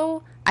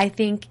also, I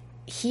think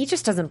he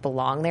just doesn't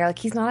belong there. Like,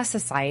 he's not a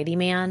society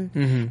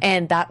man,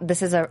 and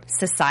this is a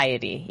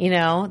society.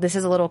 This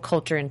is a little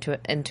culture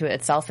into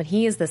itself, and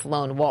he is this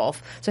lone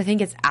wolf. So I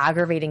think it's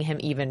aggravating him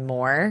even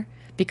more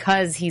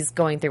because he's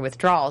going through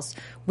withdrawals.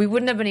 We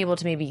wouldn't have been able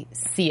to maybe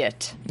see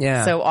it.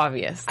 Yeah, so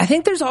obvious. I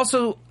think there's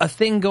also a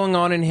thing going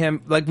on in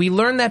him. Like, we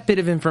learned that bit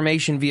of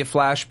information via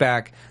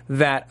flashback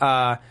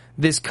that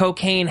this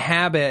cocaine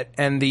habit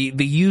and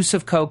the use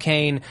of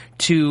cocaine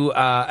to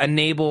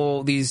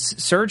enable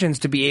these surgeons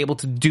to be able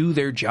to do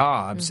their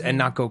jobs and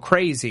not go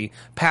crazy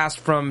passed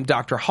from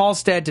Dr.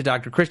 Halstead to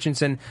Dr.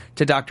 Christensen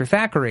to Dr.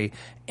 Thackeray.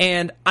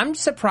 And I'm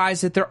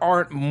surprised that there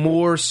aren't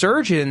more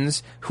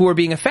surgeons who are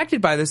being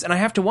affected by this, and I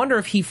have to wonder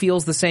if he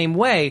feels the same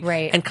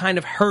way and kind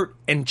of hurt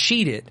and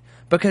cheated.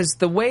 Because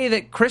the way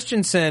that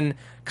Christensen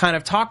kind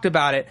of talked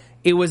about it,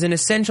 it was an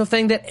essential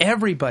thing that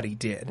everybody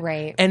did.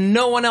 Right. And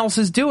no one else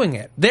is doing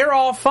it. They're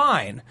all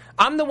fine.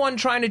 I'm the one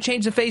trying to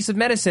change the face of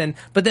medicine,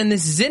 but then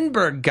this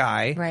Zinberg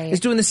guy is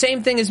doing the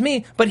same thing as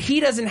me, but he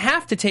doesn't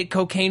have to take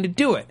cocaine to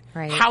do it.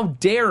 Right. How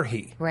dare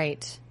he?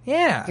 Right.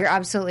 Yeah. You're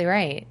absolutely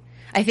right.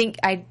 I think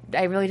I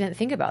really didn't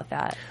think about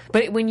that.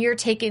 But when you're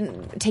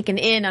taken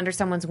in under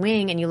someone's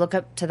wing and you look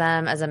up to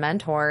them as a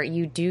mentor,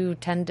 you do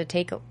tend to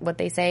take what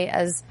they say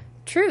as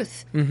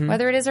truth,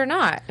 whether it is or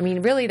not. I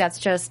mean, really, that's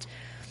just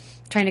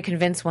trying to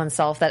convince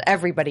oneself that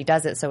everybody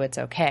does it, so it's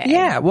okay.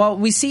 Yeah, well,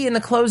 we see in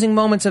the closing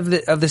moments of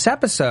this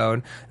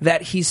episode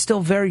that he's still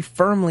very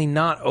firmly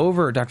not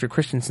over Dr.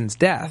 Christensen's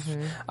death,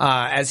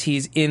 as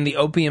he's in the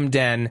opium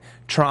den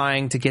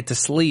trying to get to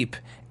sleep.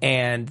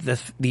 And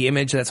the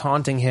image that's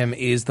haunting him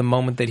is the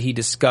moment that he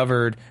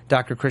discovered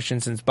Dr.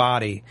 Christensen's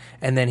body.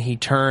 And then he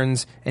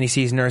turns and he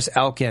sees Nurse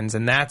Elkins,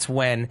 and that's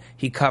when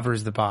he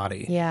covers the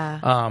body.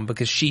 Yeah.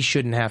 Because she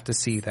shouldn't have to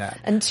see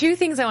that. And two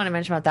things I want to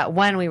mention about that.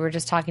 One, we were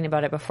just talking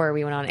about it before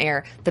we went on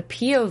air. The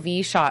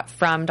POV shot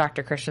from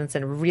Dr.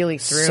 Christensen really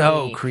threw me.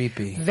 So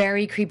creepy.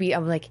 Very creepy.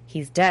 I'm like,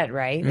 he's dead,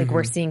 right? Like,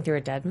 we're seeing through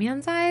a dead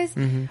man's eyes.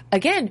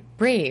 Again,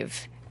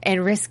 brave.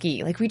 and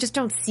risky. Like, we just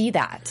don't see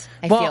that,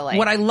 I feel like.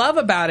 What I love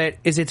about it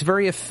is it's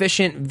very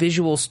efficient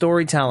visual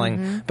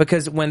storytelling,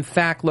 because when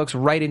Thack looks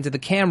right into the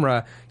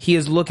camera, he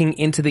is looking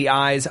into the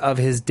eyes of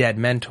his dead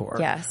mentor.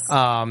 Yes.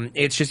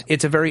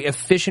 It's a very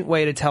efficient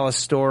way to tell a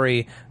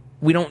story.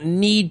 We don't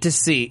need to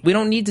see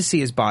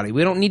his body.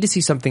 We don't need to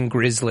see something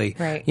grisly.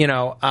 Right.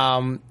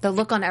 The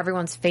look on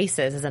everyone's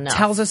faces is enough.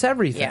 Tells us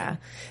everything. Yeah.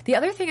 The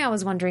other thing I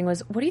was wondering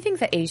was, what do you think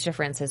the age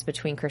difference is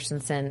between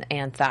Christensen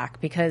and Thack?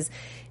 Because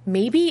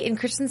maybe in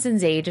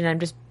Christensen's age, and I'm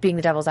just being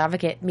the devil's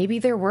advocate, maybe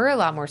there were a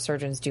lot more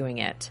surgeons doing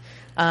it.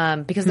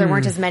 Because there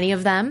weren't as many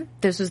of them.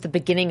 This was the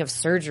beginning of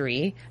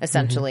surgery,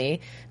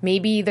 essentially.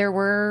 Maybe there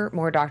were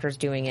more doctors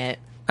doing it.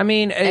 I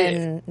mean,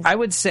 I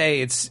would say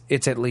it's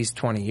at least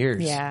 20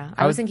 years. Yeah.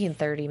 I was thinking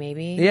 30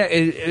 maybe. Yeah,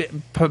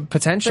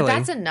 potentially. But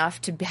that's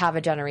enough to have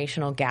a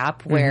generational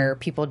gap where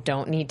people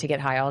don't need to get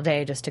high all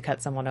day just to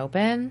cut someone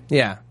open.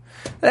 Yeah.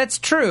 That's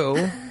true.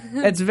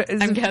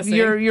 I'm guessing.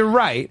 You're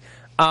right.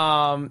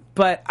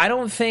 But I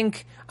don't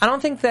think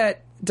that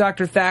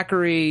Dr.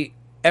 Thackeray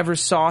ever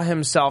saw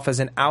himself as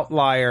an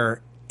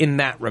outlier in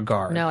that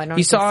regard. No, I don't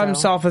He think saw so.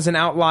 himself as an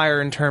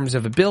outlier in terms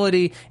of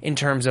ability, in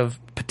terms of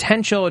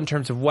potential, in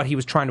terms of what he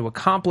was trying to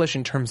accomplish,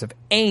 in terms of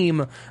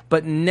aim,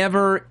 but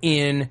never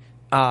in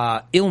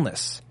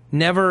illness,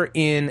 never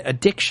in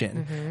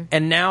addiction.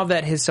 And now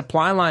that his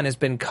supply line has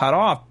been cut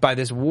off by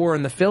this war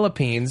in the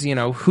Philippines,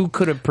 who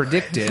could have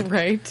predicted?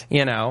 Right.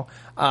 Now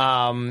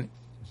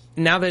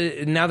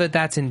that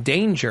that's in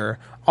danger,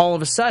 all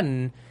of a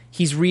sudden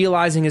he's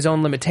realizing his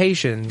own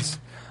limitations.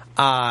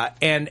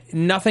 And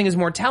nothing is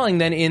more telling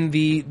than in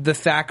the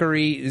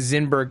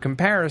Thackeray-Zinberg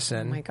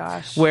comparison. Oh my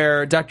gosh.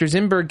 Where Dr.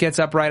 Zinberg gets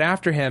up right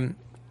after him,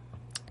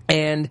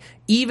 and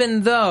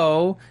even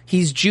though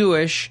he's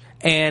Jewish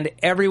and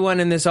everyone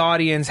in this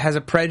audience has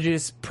a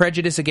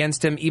prejudice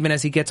against him, even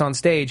as he gets on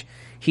stage,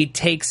 he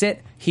takes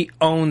it, he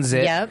owns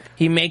it, Yep.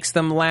 he makes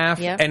them laugh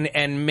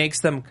and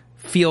makes them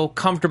feel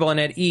comfortable and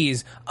at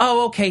ease.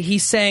 Oh, okay,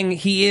 he's saying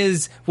he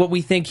is what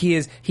we think he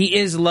is. He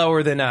is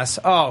lower than us.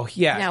 Oh,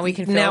 yeah. Now we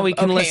can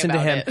okay listen to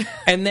about him. it.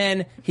 And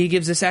then he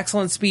gives this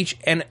excellent speech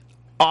and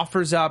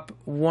offers up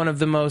one of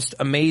the most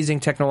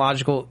amazing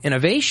technological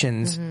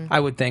innovations, I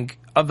would think,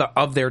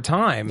 of their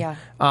time.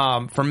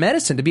 Yeah. For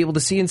medicine, to be able to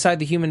see inside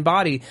the human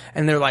body,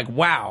 and they're like,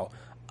 wow,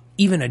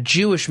 even a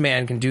Jewish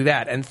man can do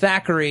that. And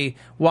Thackeray,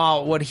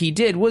 while what he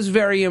did was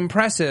very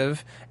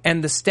impressive,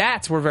 and the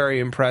stats were very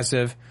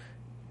impressive,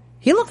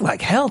 he looked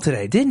like hell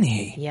today, didn't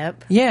he?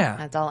 Yep. Yeah.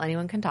 That's all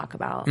anyone can talk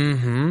about.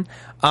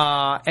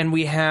 And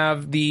we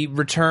have the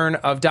return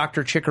of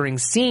Dr. Chickering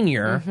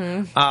Sr.,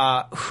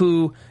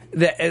 who...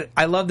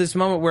 I love this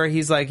moment where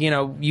he's like,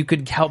 you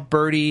could help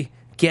Birdie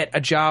get a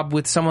job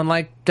with someone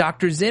like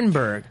Dr.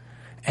 Zinberg.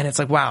 And it's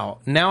like, wow,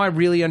 now I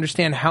really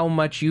understand how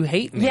much you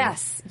hate me.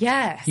 Yes,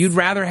 yes. You'd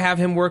rather have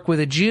him work with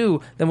a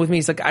Jew than with me.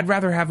 It's like, I'd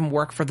rather have him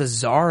work for the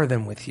Tsar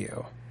than with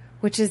you.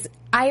 Which is,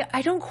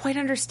 I don't quite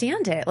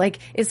understand it. Like,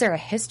 is there a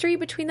history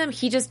between them?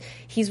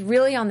 He's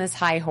really on this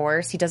high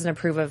horse. He doesn't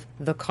approve of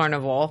the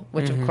carnival,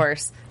 which of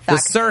course... The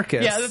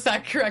circus. Yeah, the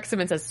fact corrects him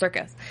and says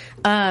circus.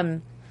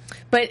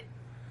 But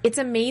it's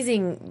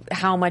amazing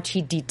how much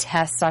he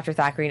detests Dr.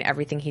 Thackeray and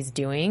everything he's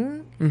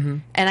doing.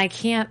 And I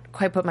can't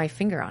quite put my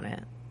finger on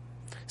it.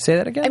 Say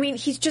that again? I mean,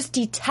 he just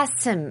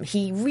detests him.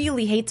 He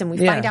really hates him. We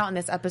find out in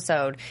this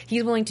episode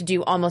he's willing to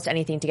do almost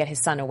anything to get his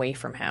son away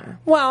from him.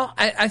 Well,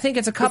 I think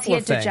it's a couple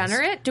of things. Is he a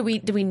degenerate? Do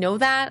we know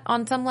that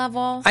on some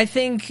level? I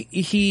think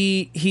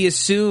he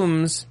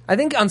assumes... I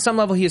think on some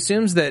level he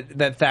assumes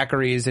that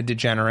Thackeray is a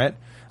degenerate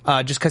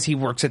just because he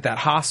works at that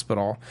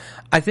hospital.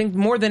 I think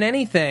more than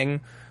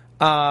anything...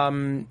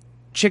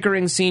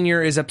 Chickering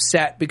Sr. is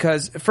upset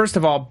because, first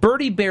of all,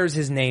 Birdie bears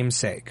his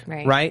namesake,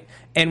 right?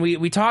 And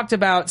we talked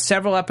about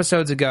several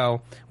episodes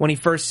ago when he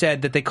first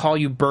said that they call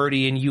you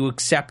Birdie and you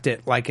accept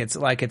it like it's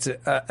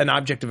an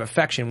object of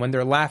affection when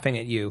they're laughing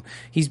at you.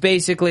 He's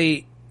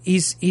basically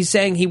he's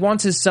saying he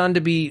wants his son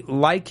to be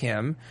like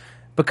him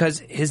because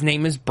his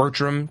name is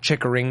Bertram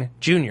Chickering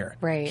Jr.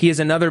 Right. He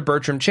is another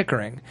Bertram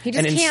Chickering. He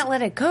just can't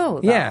let it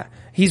go, though. Yeah.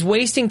 He's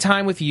wasting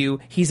time with you.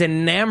 He's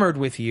enamored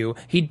with you.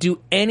 He'd do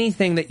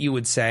anything that you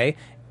would say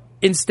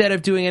instead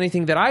of doing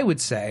anything that I would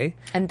say.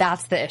 And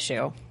that's the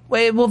issue.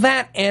 Well,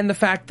 that and the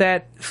fact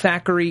that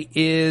Thackeray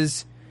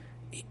he's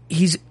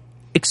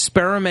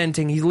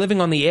experimenting. He's living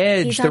on the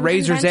edge, He's the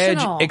razor's edge,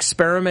 unconventional.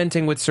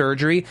 experimenting with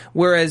surgery,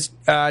 whereas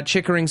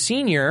Chickering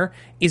Sr.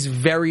 is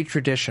very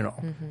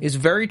traditional,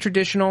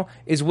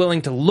 is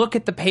willing to look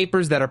at the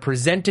papers that are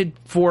presented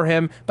for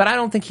him, but I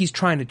don't think he's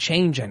trying to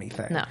change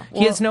anything. No.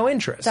 He has no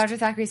interest. Dr.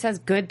 Thackeray says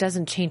good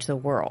doesn't change the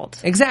world.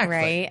 Exactly.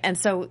 Right? And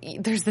so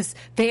there's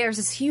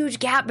this huge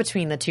gap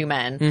between the two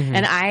men.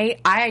 And I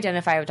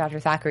identify with Dr.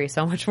 Thackeray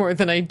so much more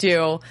than I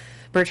do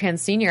Bertrand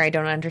Sr., I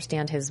don't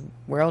understand his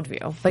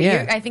worldview. But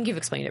I think you've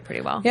explained it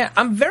pretty well. Yeah,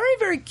 I'm very,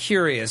 very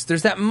curious.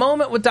 There's that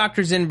moment with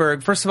Dr.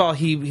 Zinberg. First of all,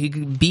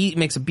 he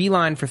makes a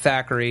beeline for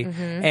Thackeray,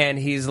 and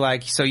he's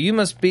like, so you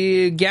must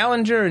be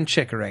Gallinger and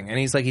Chickering. And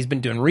he's like, he's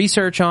been doing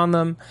research on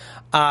them.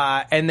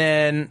 And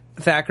then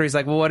Thackeray's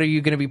like, well, what are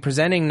you going to be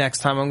presenting next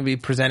time? I'm going to be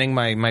presenting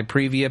my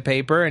Previa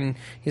paper. And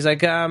he's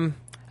like, I'd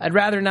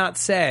rather not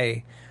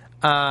say.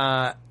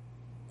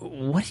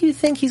 What do you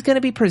think he's going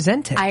to be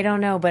presenting? I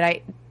don't know,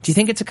 but do you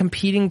think it's a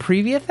competing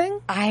Previa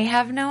thing? I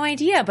have no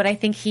idea, but I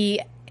think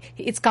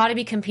it's got to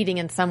be competing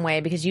in some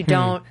way, because you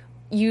don't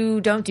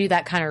do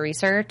that kind of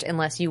research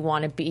unless you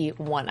want to be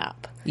one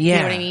up. Yeah. You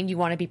know what I mean? You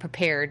want to be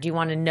prepared. You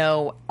want to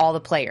know all the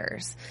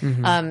players.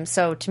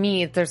 So to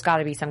me, there's got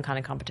to be some kind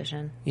of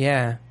competition.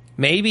 Yeah.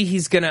 Maybe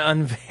he's going to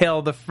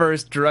unveil the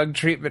first drug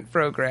treatment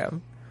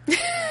program.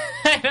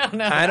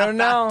 I don't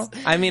know.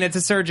 I mean, it's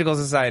a surgical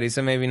society,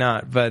 so maybe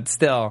not. But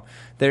still,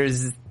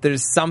 there's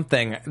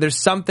something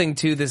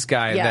to this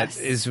guy that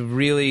is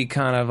really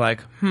kind of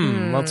like,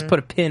 let's put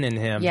a pin in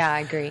him. Yeah, I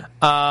agree.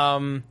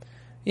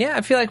 Yeah,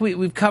 I feel like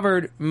we've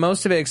covered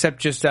most of it, except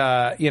just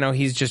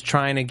he's just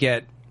trying to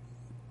get.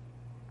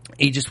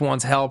 He just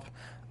wants help.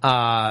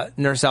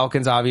 Nurse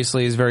Elkins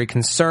obviously is very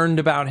concerned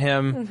about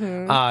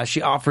him.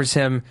 She offers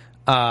him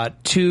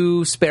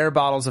 2 spare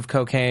bottles of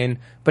cocaine,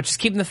 but she's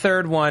keeping the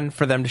third one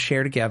for them to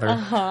share together.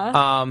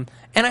 And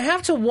I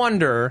have to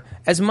wonder,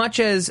 as much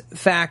as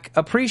Thack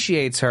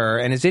appreciates her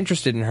and is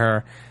interested in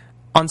her,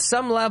 on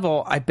some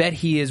level, I bet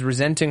he is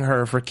resenting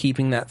her for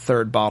keeping that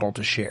third bottle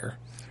to share.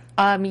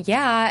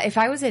 Yeah, if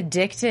I was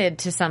addicted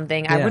to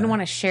something, I wouldn't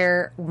want to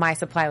share my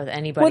supply with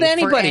anybody. With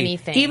anybody. For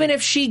anything. Even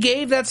if she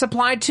gave that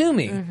supply to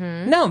me.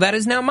 No, that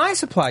is now my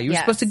supply. You're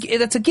supposed to,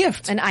 that's a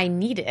gift. And I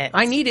need it.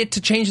 I need it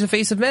to change the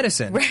face of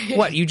medicine. Right.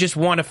 What, you just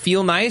want to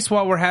feel nice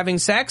while we're having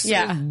sex?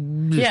 Yeah.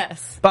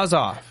 Yes. Buzz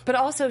off. But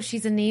also,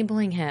 she's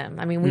enabling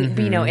him. I mean, we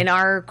in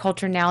our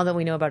culture now that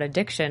we know about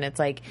addiction, it's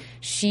like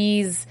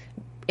she's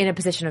in a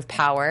position of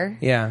power.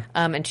 Yeah.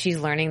 And she's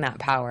learning that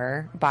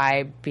power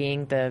by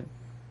being the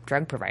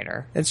drug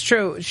provider. It's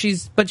true.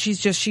 She's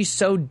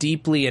so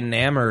deeply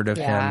enamored of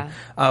him,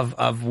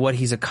 of what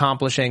he's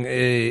accomplishing,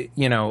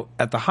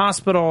 at the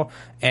hospital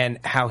and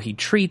how he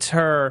treats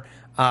her.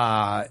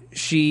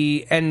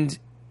 She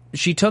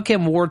took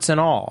him warts and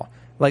all.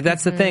 Like,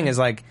 that's the thing, is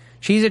like,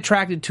 she's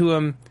attracted to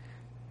him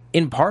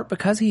in part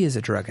because he is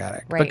a drug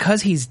addict,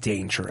 because he's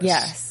dangerous.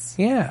 Yes.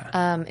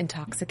 Yeah.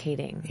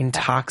 Intoxicating.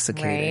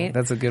 Intoxicating. Right?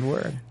 That's a good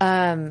word.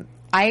 I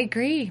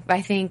agree.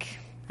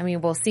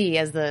 We'll see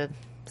as the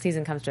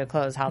season comes to a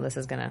close how this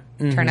is going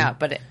to turn out,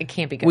 but it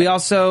can't be good.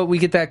 We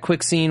get that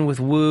quick scene with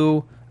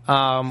Wu,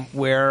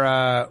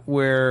 where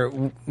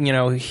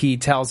he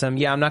tells him,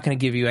 I'm not going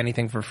to give you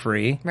anything for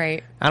free.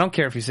 Right. I don't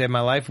care if you save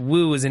my life.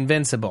 Wu is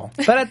invincible.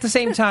 But at the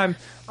same time,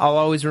 I'll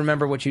always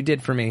remember what you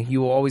did for me.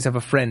 You will always have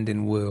a friend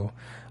in Wu.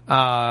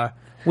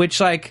 Which,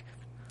 like,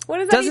 what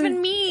does that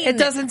even mean? It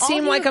doesn't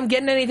seem like I'm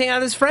getting anything out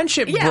of this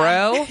friendship,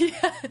 bro.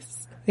 Yes.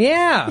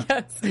 Yeah.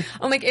 Yes.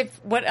 I'm like,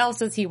 what else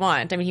does he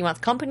want? I mean, he wants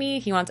company,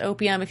 he wants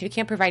opium. If you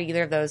can't provide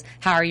either of those,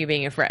 how are you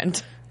being a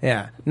friend?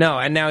 Yeah. No,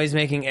 and now he's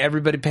making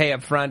everybody pay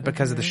up front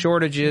because of the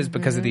shortages,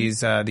 because of these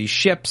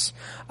ships.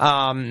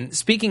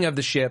 Speaking of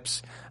the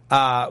ships,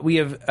 we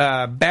have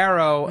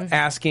Barrow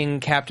asking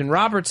Captain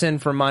Robertson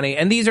for money,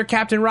 and these are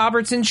Captain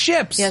Robertson's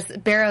ships. Yes,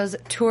 Barrow's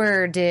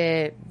tour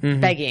de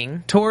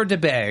begging. Tour de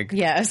beg.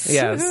 Yes.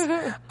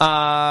 Yes.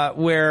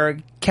 Where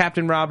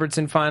Captain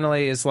Robertson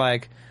finally is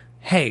like,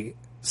 hey,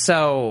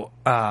 so,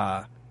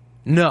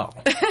 no.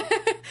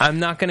 I'm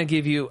not going to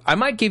give you... I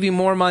might give you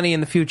more money in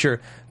the future,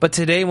 but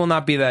today will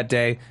not be that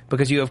day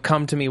because you have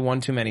come to me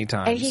one too many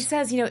times. And he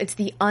says, it's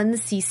the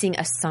unceasing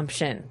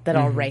assumption that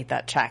I'll write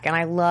that check. And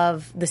I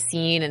love the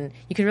scene, and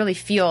you can really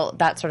feel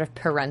that sort of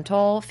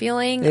parental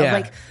feeling of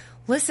like,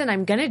 listen,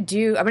 I'm going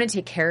to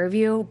take care of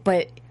you,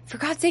 but... for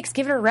God's sakes,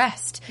 give it a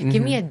rest.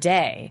 Give me a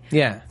day.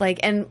 Yeah.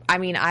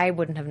 I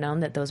wouldn't have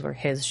known that those were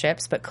his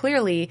ships, but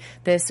clearly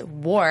this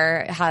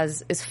war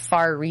is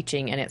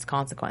far-reaching in its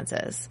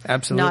consequences.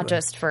 Absolutely. Not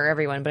just for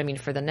everyone, but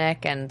for the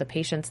Knick and the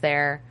patients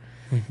there.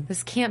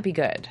 This can't be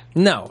good.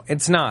 No,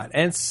 it's not.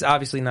 And it's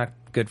obviously not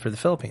good for the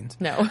Philippines.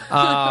 No.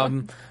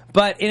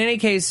 But in any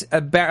case,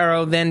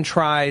 Barrow then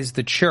tries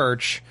the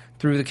church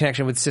through the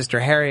connection with Sister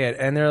Harriet,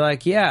 and they're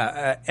like,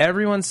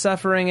 everyone's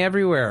suffering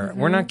everywhere.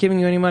 We're not giving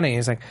you any money.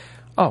 He's like...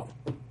 oh.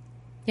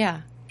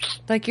 Yeah.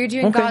 Like, you're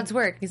doing God's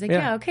work. He's like,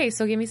 okay,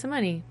 so give me some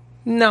money.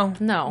 No.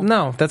 No.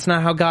 No, that's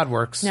not how God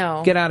works.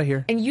 No. Get out of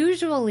here. And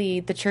usually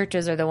the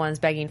churches are the ones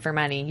begging for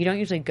money. You don't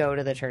usually go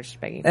to the church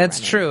begging for That's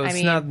money. true.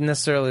 It's not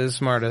necessarily the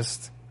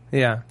smartest.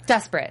 Yeah.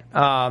 Desperate.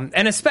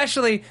 And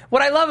especially,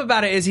 what I love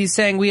about it is he's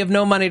saying, we have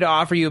no money to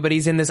offer you, but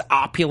he's in this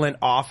opulent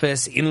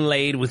office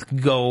inlaid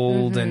with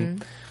gold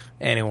and...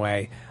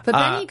 Anyway. But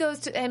then he goes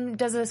to and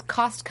does this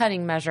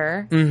cost-cutting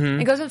measure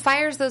and goes and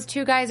fires those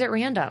 2 guys at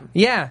random.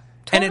 Yeah.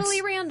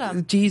 Totally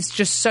random. He's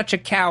just such a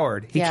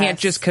coward. He can't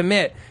just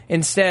commit.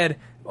 Instead,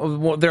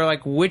 they're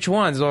like, which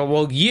ones?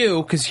 Well,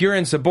 you, because you're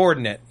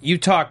insubordinate. You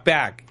talk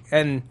back.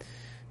 And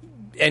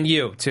And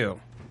you, too.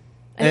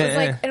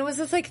 And it was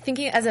just like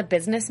thinking as a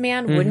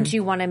businessman, wouldn't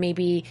you want to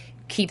maybe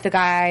keep the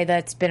guy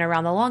that's been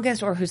around the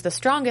longest or who's the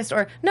strongest?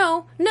 Or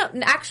no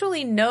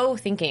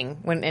thinking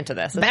went into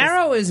this.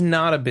 Barrow is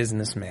not a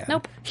businessman.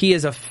 Nope. He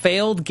is a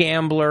failed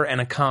gambler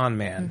and a con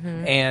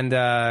man. And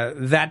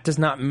that does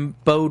not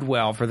bode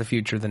well for the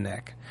future of the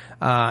Knick.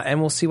 And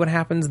we'll see what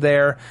happens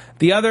there.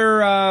 The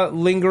other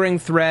lingering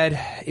thread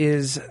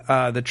is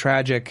the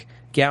tragic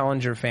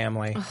Gallinger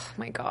family. Oh,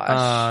 my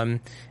gosh.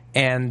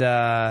 And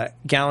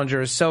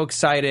Gallinger is so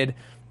excited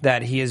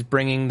that he is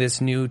bringing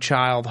this new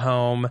child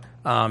home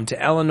to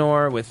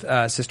Eleanor with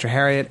Sister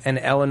Harriet, and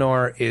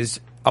Eleanor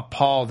is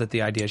appalled at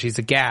the idea. She's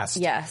aghast.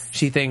 Yes.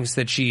 She thinks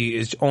that she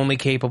is only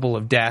capable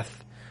of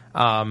death.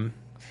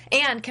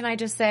 And can I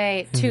just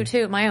say,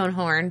 toot my own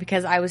horn,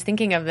 because I was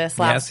thinking of this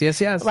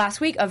last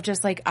week of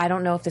just like, I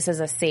don't know if this is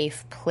a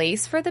safe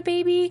place for the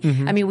baby.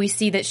 I mean, we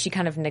see that she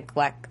kind of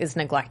is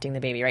neglecting the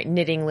baby, right?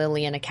 Knitting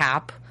Lillian a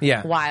cap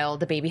while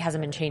the baby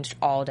hasn't been changed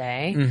all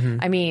day.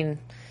 I mean...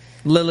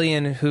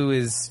 Lillian, who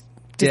is...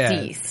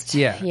 deceased.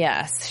 Yeah.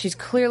 Yes. She's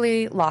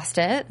clearly lost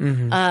it.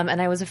 And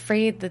I was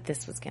afraid that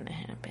this was going to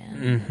happen.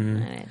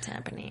 And it's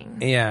happening.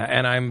 Yeah,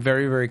 and I'm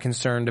very, very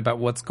concerned about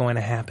what's going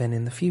to happen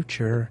in the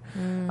future.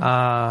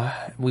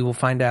 We will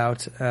find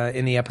out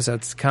in the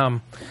episodes to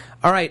come.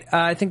 All right,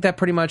 I think that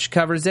pretty much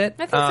covers it.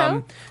 I think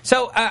so.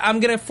 So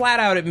I'm going to flat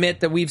out admit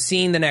that we've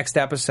seen the next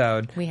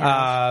episode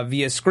via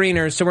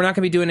screeners, so we're not going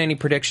to be doing any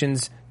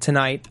predictions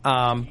tonight.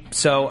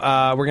 So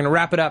we're going to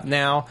wrap it up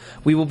now.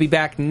 We will be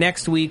back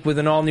next week with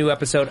an all-new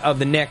episode of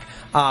The Knick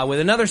with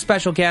another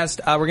special guest.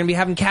 We're going to be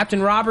having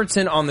Captain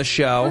Robertson on the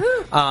show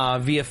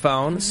via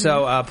phone,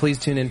 so please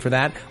tune in for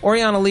that.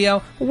 Oriana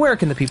Leo, where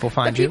can the people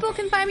find you? People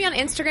can find me on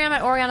Instagram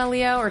at Oriana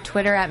Leo or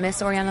Twitter at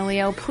Miss Oriana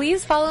Leo.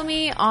 Please follow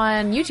me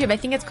on YouTube. I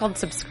think it's called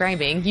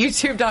subscribing.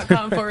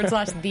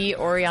 YouTube.com/The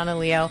Oriana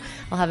Leo.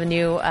 I'll have a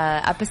new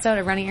episode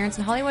of Running Errands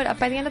in Hollywood up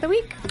by the end of the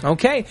week.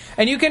 Okay.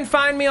 And you can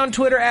find me on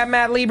Twitter at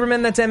Matt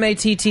Lieberman. That's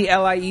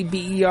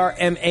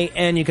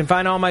MattLieberman. You can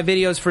find all my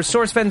videos for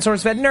SourceFed and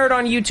SourceFed Nerd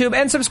on YouTube,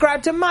 and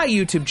subscribe to my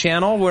YouTube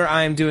channel where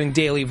I'm doing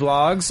daily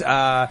vlogs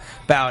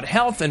about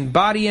health and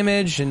body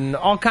image and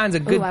all kinds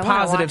of good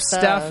positive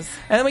stuff. Those.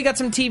 And then we got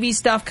some TV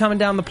stuff coming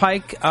down the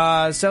pike.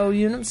 So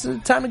it's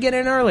time to get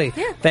in early.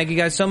 Yeah. Thank you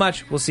guys so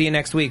much. We'll see you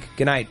next week.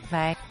 Good night.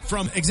 Bye.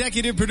 From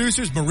executive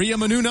producers Maria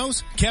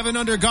Menounos, Kevin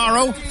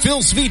Undergaro, Phil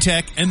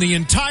Svitek, and the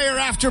entire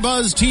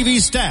AfterBuzz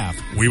TV staff,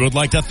 we would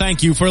like to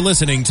thank you for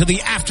listening to the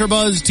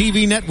AfterBuzz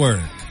TV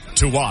network.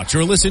 To watch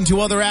or listen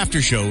to other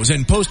after shows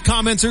and post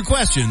comments or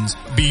questions,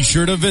 be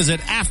sure to visit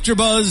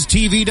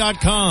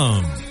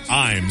AfterBuzzTV.com.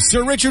 I'm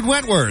Sir Richard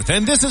Wentworth,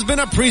 and this has been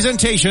a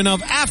presentation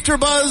of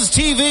AfterBuzz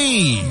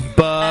TV.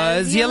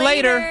 Buzz you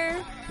later.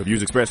 The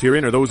views expressed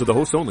herein are those of the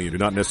hosts only and do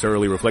not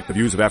necessarily reflect the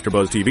views of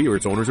AfterBuzz TV or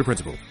its owners or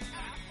principals.